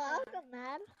 okay. No, I'm not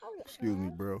mad. Excuse me,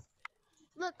 bro.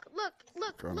 Look.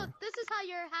 Tryna- This is how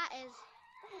your hat is.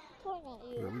 Point at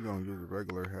Yeah, you. we gonna use a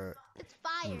regular hat. It's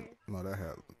fire. No, that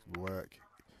hat looks whack.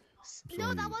 So No,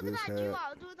 we that use wasn't this at you. hat. I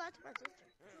was doing that to my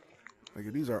sister.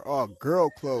 Nigga, these are all girl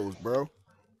clothes, bro.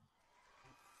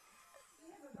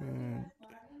 Man.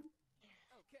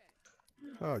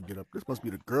 I'll get up. This must be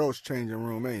the girls' changing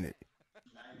room, ain't it?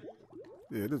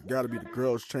 Yeah, this gotta be the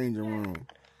girls' changing room.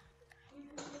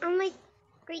 Oh my,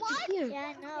 great to hear.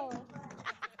 Yeah, I know.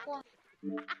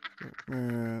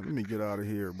 Man, let me get out of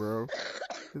here, bro.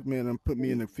 This man done put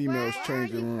me in the females'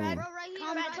 changing room. Bro, right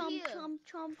here,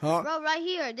 Huh? Bro, right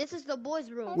here. This is the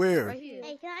boys' room. Where? Right here.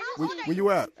 Hey, can I just Where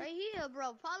you at? Right here,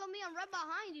 bro. Follow me. I'm right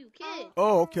behind you, kid.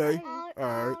 Oh, okay. All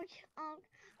right.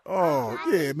 Oh,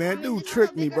 yeah, man. Dude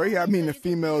tricked me, bro. He had me in the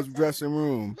females' dressing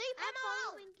room. Leave him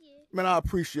alone. Man, I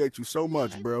appreciate you so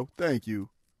much, bro. Thank you.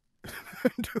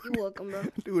 You're welcome, bro.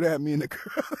 Dude had me in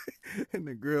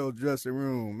the girl dressing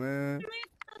room, man.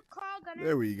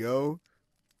 There we go.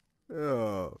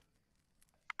 Oh.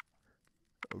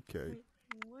 Okay.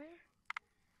 Where?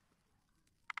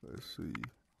 Let's see.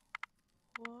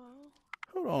 Whoa.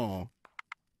 Hold on.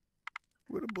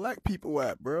 Where the black people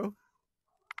at, bro?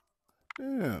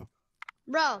 Damn.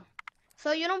 Bro,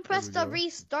 so you don't press There the we go.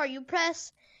 restart.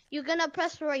 You're gonna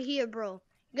press right here, bro.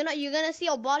 You're gonna see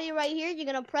a body right here. You're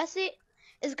gonna press it.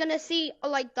 It's gonna see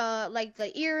like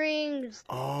the earrings,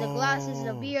 the glasses,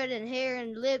 the beard and hair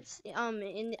and lips,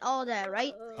 and all that,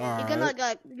 right? You're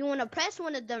gonna you wanna press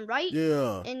one of them, right?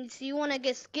 Yeah. And so you wanna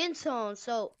get skin tone.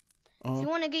 So you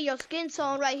wanna get your skin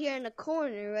tone right here in the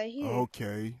corner, right here.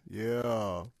 Okay.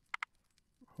 Yeah.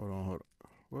 Hold on.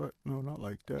 What? No, not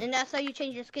like that. And that's how you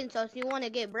change your skin tone. So you wanna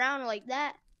get brown like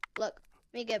that. Look,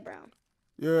 let me get brown.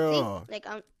 Yeah. See? Like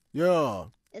Yeah.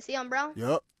 You see I'm brown?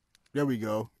 Yep. There we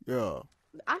go. Yeah.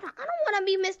 I don't want to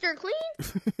be Mr.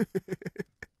 Clean.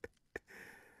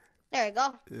 There we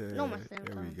go. Yeah. No, my skin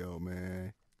There we tone. go,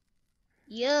 man.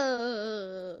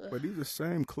 Yeah. But these are the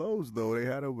same clothes though they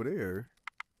had over there.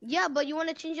 Yeah, but you want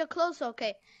to change your clothes,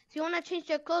 okay? So you want to change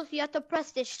your clothes, you have to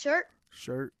press this shirt,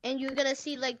 and you're gonna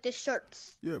see like the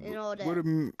shirts Yeah. and all that. Where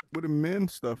the men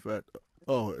stuff at?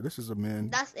 Oh, this is a man.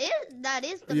 That's it. That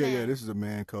is the Yeah, man. yeah. This is a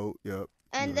man coat. Yep.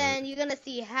 And then you're gonna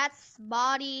see hats,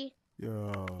 body.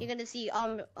 Yeah. You're gonna see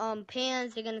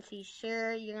pants. You're gonna see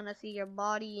shirt. You're gonna see your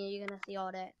body, and you're gonna see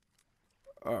all that.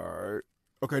 All right.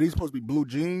 Okay, these supposed to be blue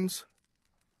jeans.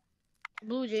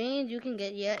 Blue jeans, you can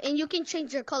get, yeah, and you can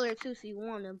change your color too, so you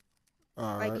want them.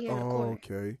 All right here in the corner.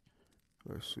 Okay.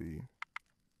 Let's see.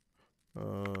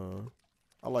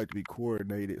 I like to be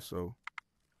coordinated, so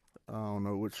I don't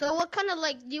know which. So what kind of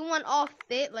do you want all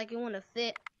fit? Like you want to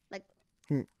fit like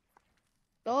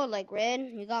oh like red.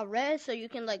 You got red, so you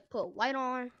can put white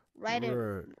on, white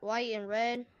and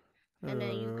red, and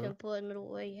then you can put middle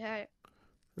way hat.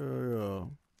 Yeah.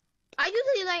 I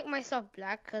usually like myself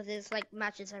black because it's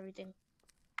matches everything.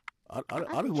 I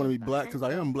just want to be black because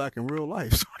I am black in real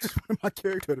life, so I just want my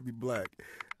character to be black.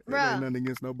 It Bruh. ain't nothing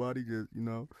against nobody, just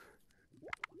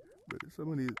But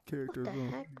some of these characters. What the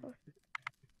heck?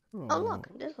 Oh look,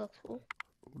 this looks cool.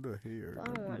 The hair. I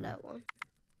don't want that one.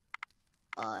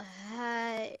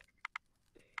 Hat.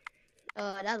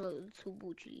 That looks too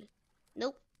bougie.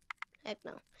 Nope. Heck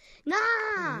no.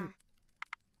 Nah.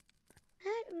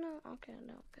 Heck no. Okay,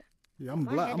 no. Okay. Yeah, I'm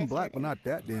My black. head I'm is black, but hurting. not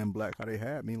that damn black. How they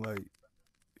had me, so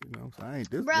I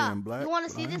ain't this Bruh, damn black. you want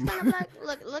to but see I this am- kind of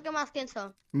black? Look at my skin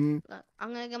tone. Mhm. Look,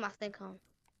 I'm gonna get my skin tone.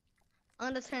 I'm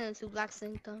gonna turn into black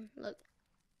skin tone. Look.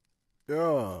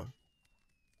 Yeah.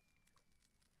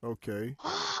 Okay.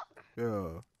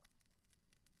 Yeah.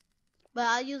 But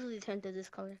I usually turn to this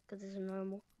color because it's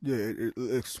normal. Yeah, it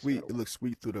looks sweet. It looks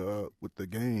sweet through the with the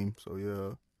game. So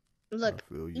yeah. Look.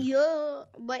 I feel you. Yeah.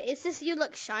 But it's just you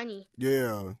look shiny.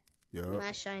 Yeah. Yeah.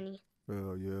 Not shiny.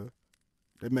 Well, yeah.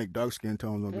 They make dark skin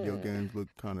tones on video games look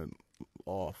kind of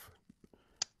off.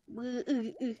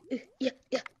 Yeah.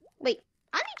 Wait.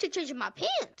 I need to change my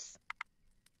pants.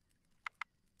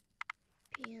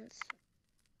 Pants.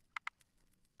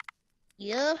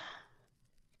 Yeah.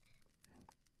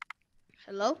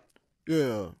 Hello?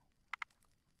 Yeah.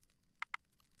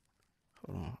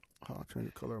 Hold on. I'll change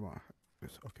the color of my.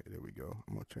 Okay, there we go.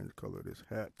 I'm gonna change the color of this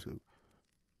hat to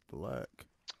black.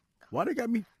 Why they got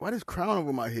me? Why this crown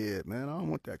over my head, man? I don't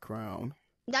want that crown.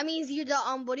 That means you're the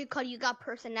what do you call it? You got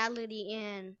personality,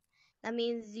 and that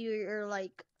means you're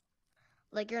like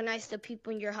you're nice to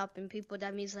people and you're helping people.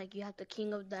 That means you have the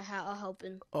king of the hat of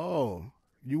helping. Oh,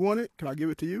 you want it? Can I give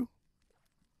it to you?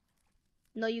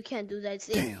 No, you can't do that.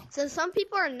 Damn. So some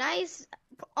people are nice,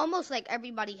 almost like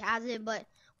everybody has it, but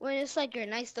when it's you're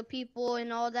nice to people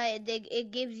and all that,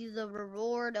 it gives you the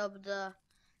reward of the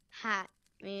hat,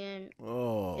 and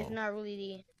it's not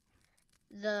really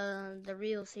the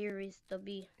real series to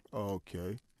be.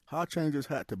 Okay. How I change this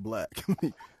hat to black?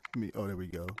 Oh, there we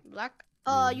go. Black?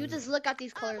 You just look at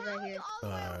these colors right here.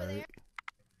 Alright.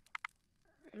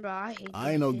 Bro, I hate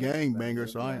I ain't no this shit, bro. gangbanger,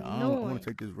 It's so I annoying. want to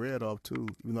take this red off too.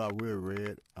 Even though I wear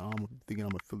red, I'm thinking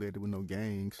I'm affiliated with no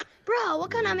gangs. Bro,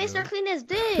 what kind of Mr. Clean is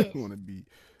this? I want to be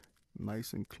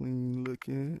nice and clean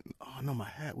looking. Oh no, my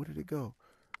hat. Where did it go?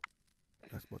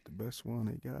 That's about the best one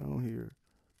they got on here.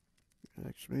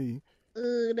 That's me.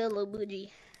 The little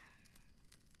bougie.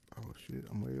 Oh shit,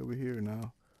 I'm way over here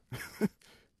now.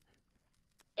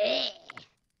 Eh.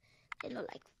 They look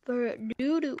like fur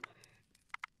doo-doo.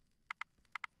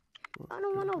 I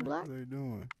don't want no black. What are they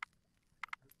doing?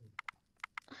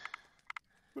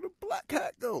 Where the black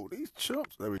hat go? These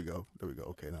chumps. There we go. There we go.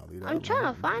 Okay, now leave that I'm alone.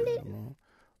 trying to find it. Alone.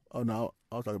 Oh no,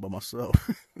 I was talking about myself.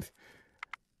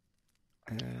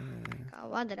 And God,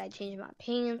 why did I change my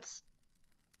pants?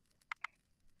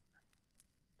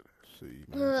 let's see.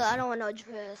 Man. I don't want no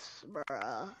dress,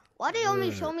 bruh. Why they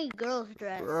only show me girls'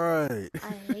 dress? Right.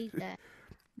 I hate that.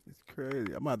 It's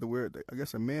crazy. I'm about to wear it. I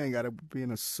guess a man gotta be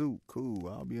in a suit. Cool.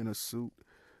 I'll be in a suit.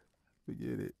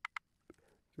 Forget it.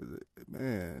 'Cause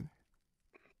man,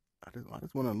 I just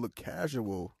want to look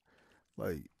casual,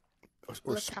 like or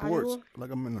Look sports. casual?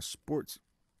 Like I'm in a sports,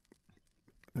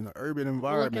 in an urban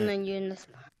environment. Looking at you in the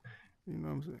spot. You know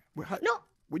what I'm saying? No.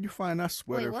 Where'd you find that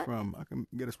sweater what? from? I can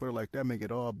get a sweater like that, make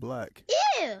it all black.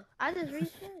 Ew! I just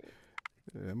reset it.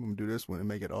 Yeah, I'm gonna do this one and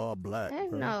make it all black. Heck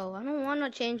bro. no, I don't want to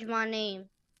change my name.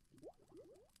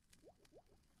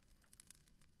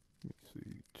 Let's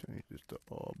see, change this to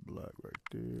all black right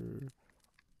there.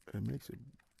 It makes it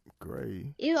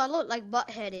gray. Ew, I look like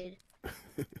butt-headed.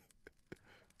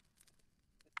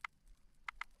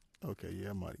 Okay, yeah,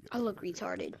 I might get. I look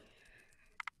retarded.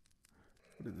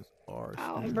 What is this R?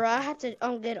 Oh, stand? bro, I had to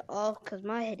get it off because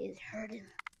my head is hurting.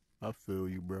 I feel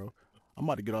you, bro. I'm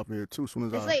about to get off here too. As soon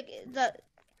as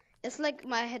It's like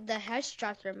the head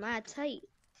straps are mad tight.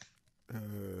 Oh,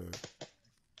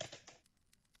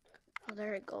 Oh,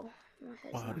 there it go. My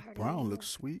head's wow, not this hurting brown anymore. looks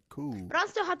sweet. Cool. But I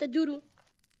still have to doodle.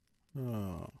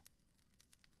 Oh,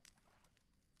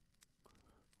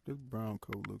 this brown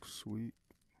coat looks sweet.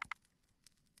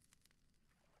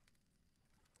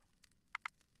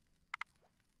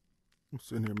 I'm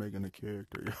sitting here making a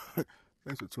character.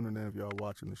 Thanks for tuning in if y'all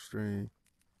watching the stream.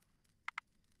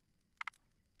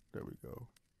 There we go.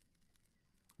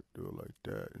 Do it like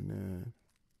that, and then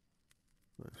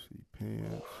let's see,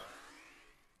 pants.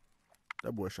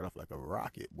 That boy shot off like a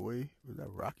rocket, boy. Was that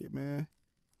Rocket Man?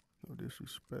 No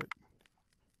disrespect.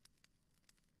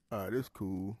 Alright, this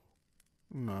cool.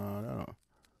 Nah, that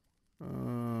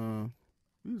don't.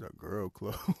 These are girl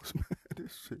clothes, man.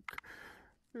 This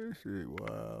shit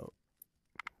wild.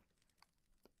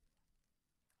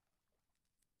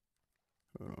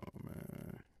 Oh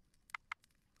man.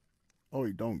 Oh,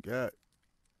 they don't got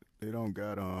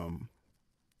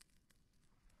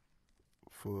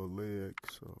full leg,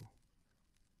 so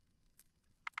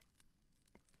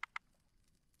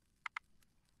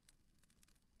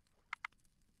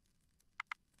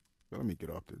let me get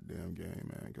off this damn game,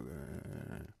 man, cause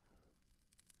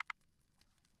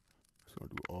it's gonna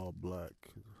do all black.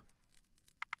 'Cause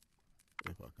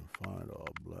if I can find all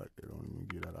black, they don't even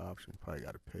give that option. Probably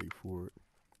gotta pay for it.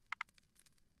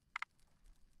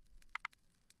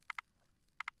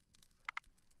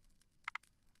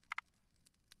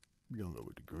 We gonna go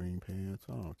with the green pants.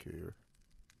 I don't care.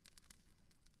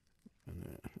 And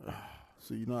then,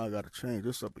 so you know I gotta change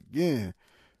this up again.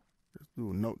 Let's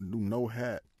do no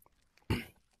hat.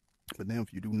 But then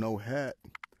if you do no hat,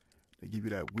 they give you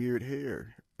that weird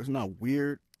hair. It's not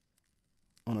weird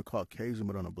on a Caucasian,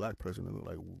 but on a black person, it look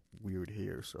like weird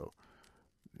hair. So,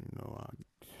 you know, I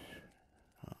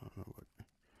don't know what.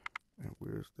 And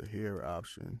where's the hair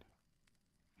option?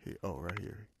 Here, oh, right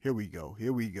here. Here we go.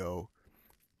 Here we go.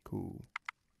 Cool.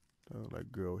 That look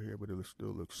like girl hair, but it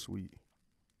still looks sweet.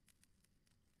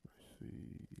 Let's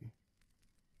see.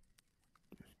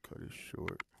 Just cut it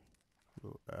short. A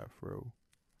little afro.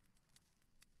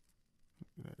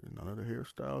 None of the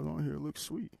hairstyles on here look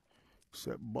sweet,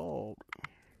 except bald.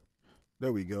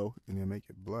 There we go. And then make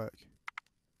it black.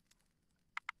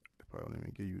 They probably don't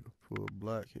even give you the full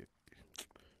black hair.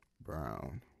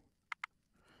 Brown.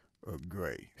 Or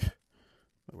gray.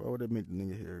 Why would they make the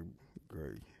nigga hair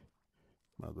gray?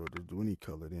 Might as well just do any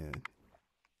color then.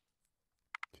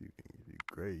 If you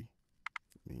gray,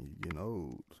 I mean you're getting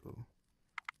old, so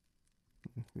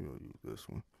we'll use this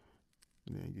one.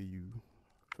 And then give you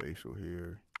facial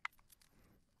hair.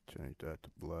 Change that to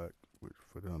black, which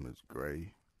for them is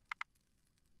gray.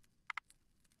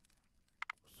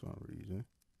 For some reason.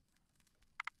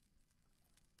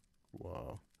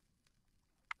 Wow.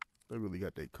 They really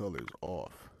got their colors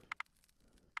off.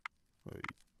 Like,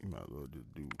 you might as well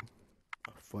just do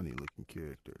a funny looking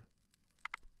character.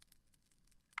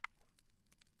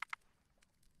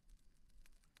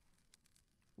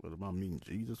 What am I meeting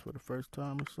Jesus for the first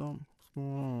time or something? What's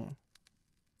going on?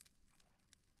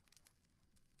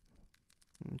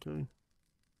 Okay.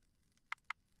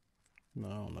 No,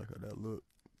 I don't like how that look.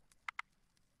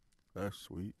 That's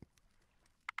sweet.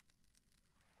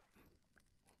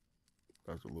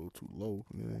 That's a little too low.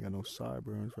 And then ain't got no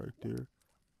sideburns right there.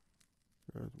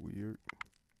 That's weird.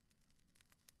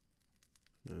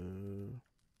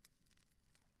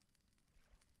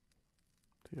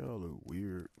 They all look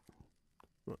weird.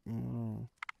 But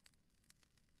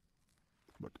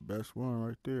but the best one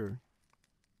right there.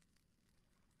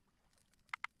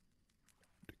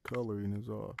 The coloring is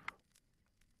off.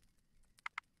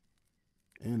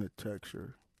 And the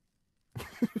texture.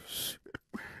 It's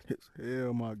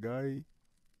hell, my guy.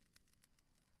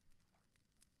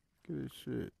 Look at this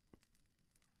shit.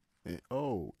 And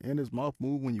and his mouth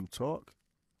move when you talk.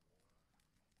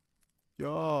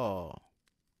 Y'all.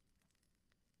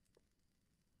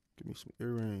 Give me some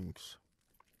earrings.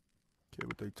 Okay,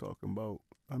 what they talking about?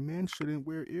 A man shouldn't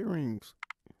wear earrings.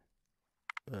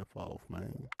 F off,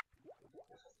 man.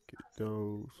 Get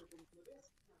those.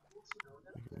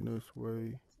 Make them this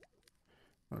way.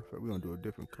 Matter of fact, we're gonna do a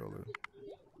different color.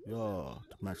 Y'all,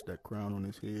 to match that crown on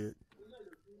his head.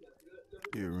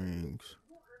 Earrings.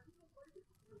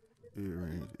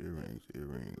 Earrings, earrings,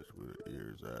 earrings. Where the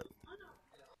ears at?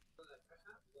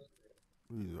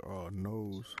 These are all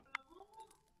nose.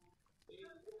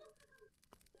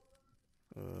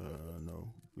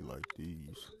 No, we like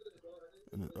these.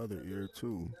 And the other ear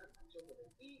too.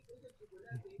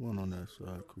 One on that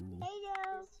side, cool.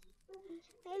 Hello.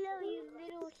 Hello, you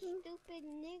little stupid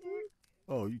nigger.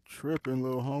 Oh, you tripping,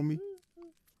 little homie?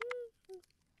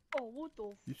 Oh, what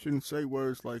the You shouldn't say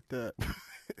words like that. Man,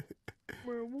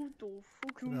 what the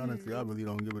fuck you Honestly, I really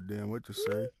don't give a damn what you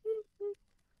say.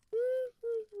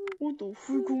 What the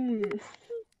fuck you mean?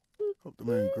 Hope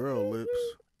them ain't girl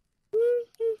lips.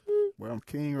 Well, I'm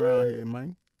king around here,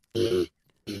 man. I'm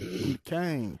the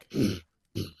king.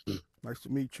 Nice to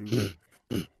meet you.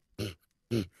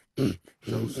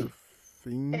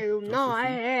 Josephine? Hell no,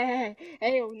 hell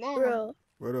no. Bro.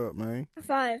 What up, man?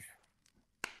 5.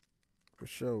 For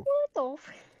sure. What the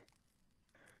fuck?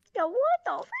 Yo, what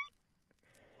the fuck?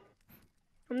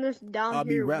 I'm just down I'll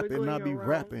be here rapping, wiggling I'll be around.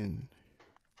 rapping.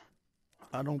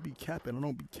 I don't be capping.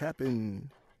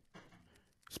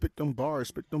 Spit them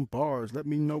bars. Let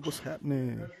me know what's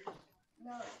happening.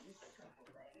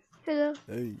 Hello.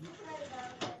 Hey.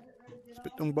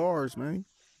 Spit them bars, man.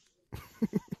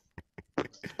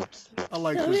 I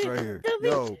like this right here.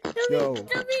 Yo.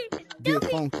 Get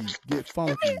funky.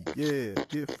 Yeah,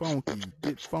 get funky.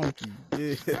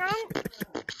 Yeah.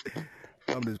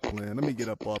 I'm just playing. Let me get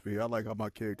up off of here. I like how my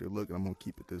character look, and I'm gonna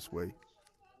keep it this way.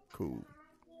 Cool.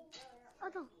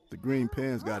 The green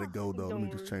pants gotta go though. Let me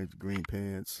just change the green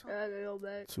pants to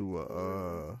let's see.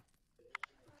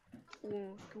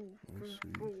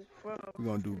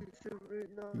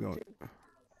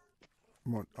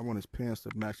 I want his pants to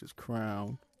match his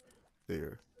crown.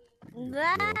 There.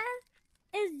 That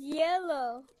is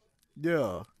yellow.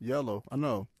 Yeah, yellow. I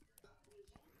know.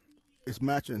 It's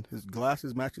matching. His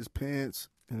glasses match his pants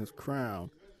and his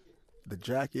crown. The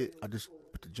jacket, I just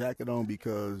put the jacket on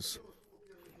because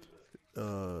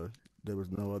there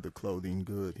was no other clothing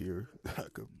good here that I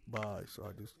could buy, so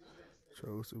I just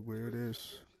chose to wear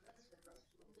this.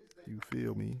 You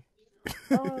feel me?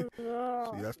 Oh,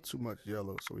 no. See, that's too much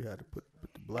yellow, so we had to put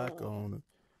the black on.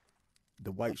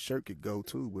 The white shirt could go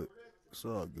too, but it's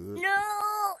all good.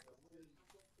 No.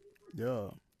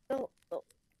 Yeah. No.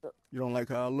 You don't like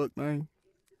how I look, man?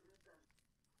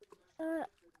 Yeah.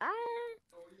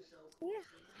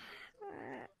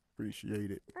 Appreciate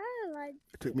it. I like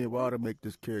It took me a while to make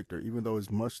this character, even though his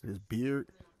beard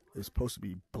is supposed to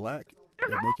be black.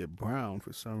 They make it brown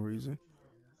for some reason.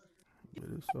 But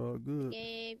it's all good.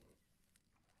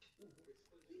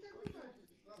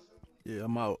 Yeah,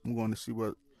 I'm out. I'm going to see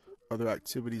what other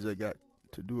activities I got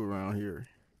to do around here.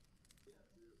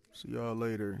 See y'all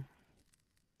later.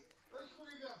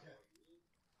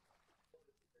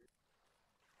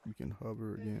 You can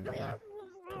hover again.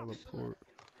 Teleport.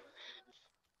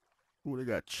 Ooh, they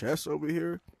got chess over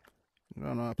here.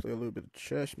 I know I play a little bit of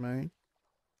chess, man.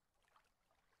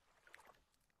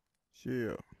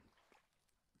 Yeah.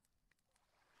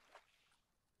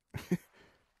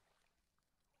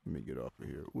 Let me get off of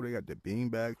here. Ooh, they got the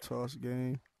beanbag toss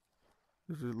game.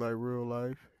 This is like real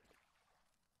life.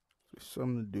 Just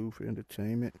something to do for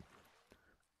entertainment.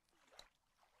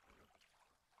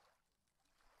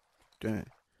 Dang.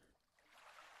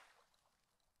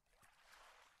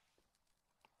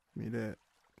 Give me that.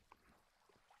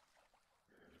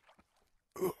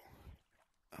 Ugh.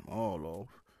 I'm all off.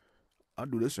 I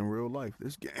do this in real life.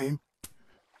 This game.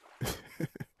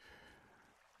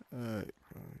 Alright,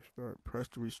 press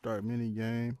to restart mini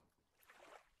game.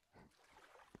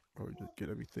 Or just get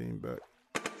everything back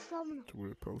to where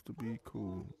it's supposed to be.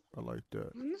 Cool. I like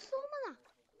that.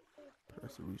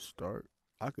 Press to restart.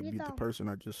 I could be the person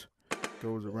that just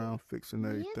goes around fixing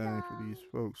everything for these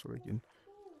folks so they can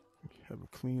have a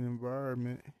clean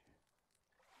environment.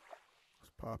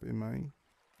 Let's pop in, man.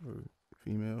 Or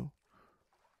female.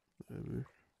 Whatever.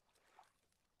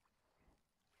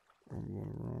 I'm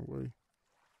going the wrong way.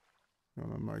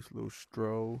 On a nice little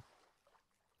stroll.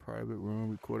 Private room.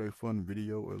 Record a fun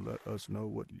video or let us know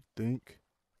what you think.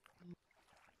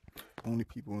 Only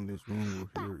people in this room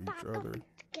will hear each other.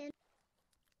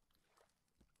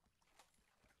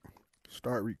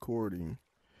 Start recording.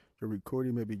 Your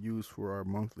recording may be used for our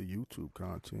monthly YouTube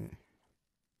content.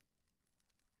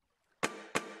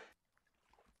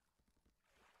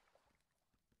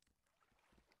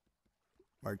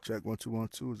 Mic check 1 2 1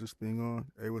 2. Is this thing on?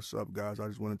 Hey, what's up, guys? I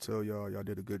just want to tell y'all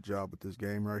did a good job with this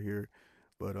game right here.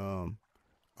 But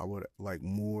I would like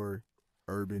more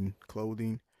urban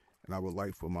clothing, and I would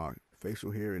like for my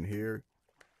facial hair and hair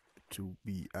to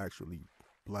be actually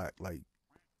black, like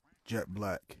jet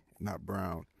black, not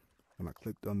brown. When I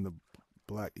clicked on the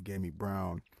black, it gave me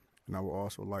brown. And I would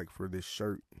also like for this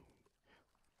shirt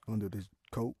under this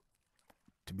coat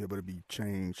to be able to be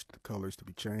changed, the colors to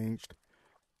be changed.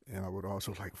 And I would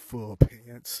also like full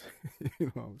pants. You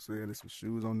know what I'm saying? There's some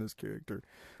shoes on this character.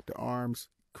 The arms,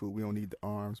 cool. We don't need the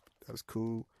arms, but that's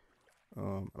cool.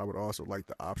 I would also like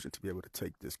the option to be able to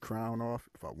take this crown off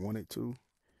if I wanted to.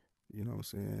 You know what I'm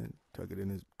saying? Tuck it in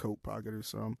his coat pocket or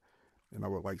something. And I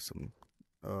would like some,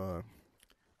 I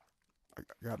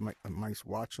got a nice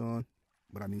watch on,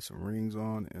 but I need some rings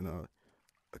on and a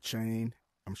chain.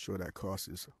 I'm sure that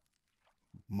costs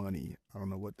money. I don't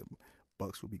know what the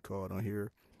bucks would be called on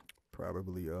here.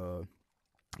 Probably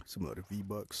some other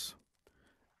V-Bucks,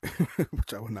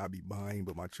 which I will not be buying,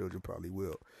 but my children probably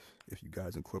will if you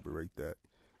guys incorporate that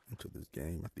into this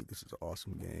game. I think this is an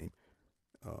awesome game.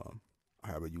 I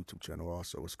have a YouTube channel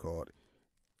also. It's called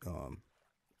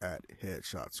at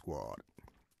Headshot Squad.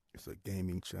 It's a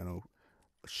gaming channel,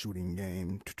 a shooting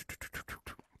game,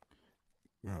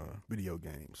 video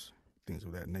games, things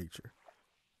of that nature.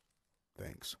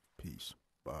 Thanks. Peace.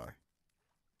 Bye.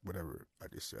 Whatever I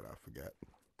just said, I forgot.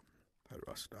 How do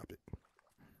I stop it?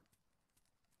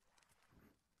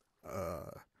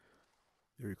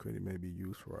 Your recording may be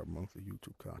used for our monthly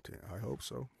YouTube content. I hope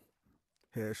so.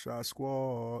 Headshot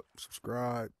Squad.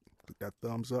 Subscribe. Click that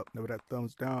thumbs up. Never that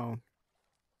thumbs down.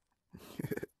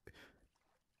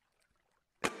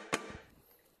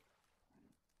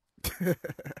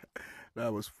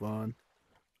 That was fun.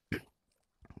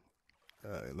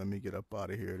 Let me get up out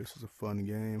of here. This is a fun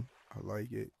game. I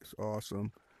like it. It's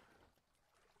awesome.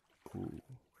 Ooh,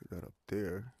 what's that up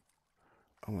there?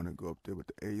 I want to go up there with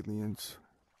the aliens.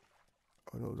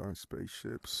 Oh, those aren't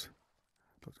spaceships.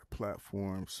 Those are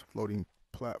platforms, floating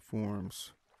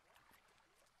platforms.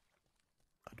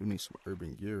 I do need some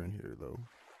urban gear in here, though.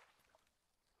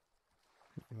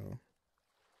 You know.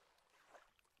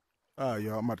 Alright,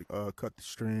 y'all. I'm about to cut the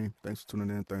stream. Thanks for tuning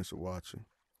in. Thanks for watching.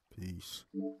 Peace.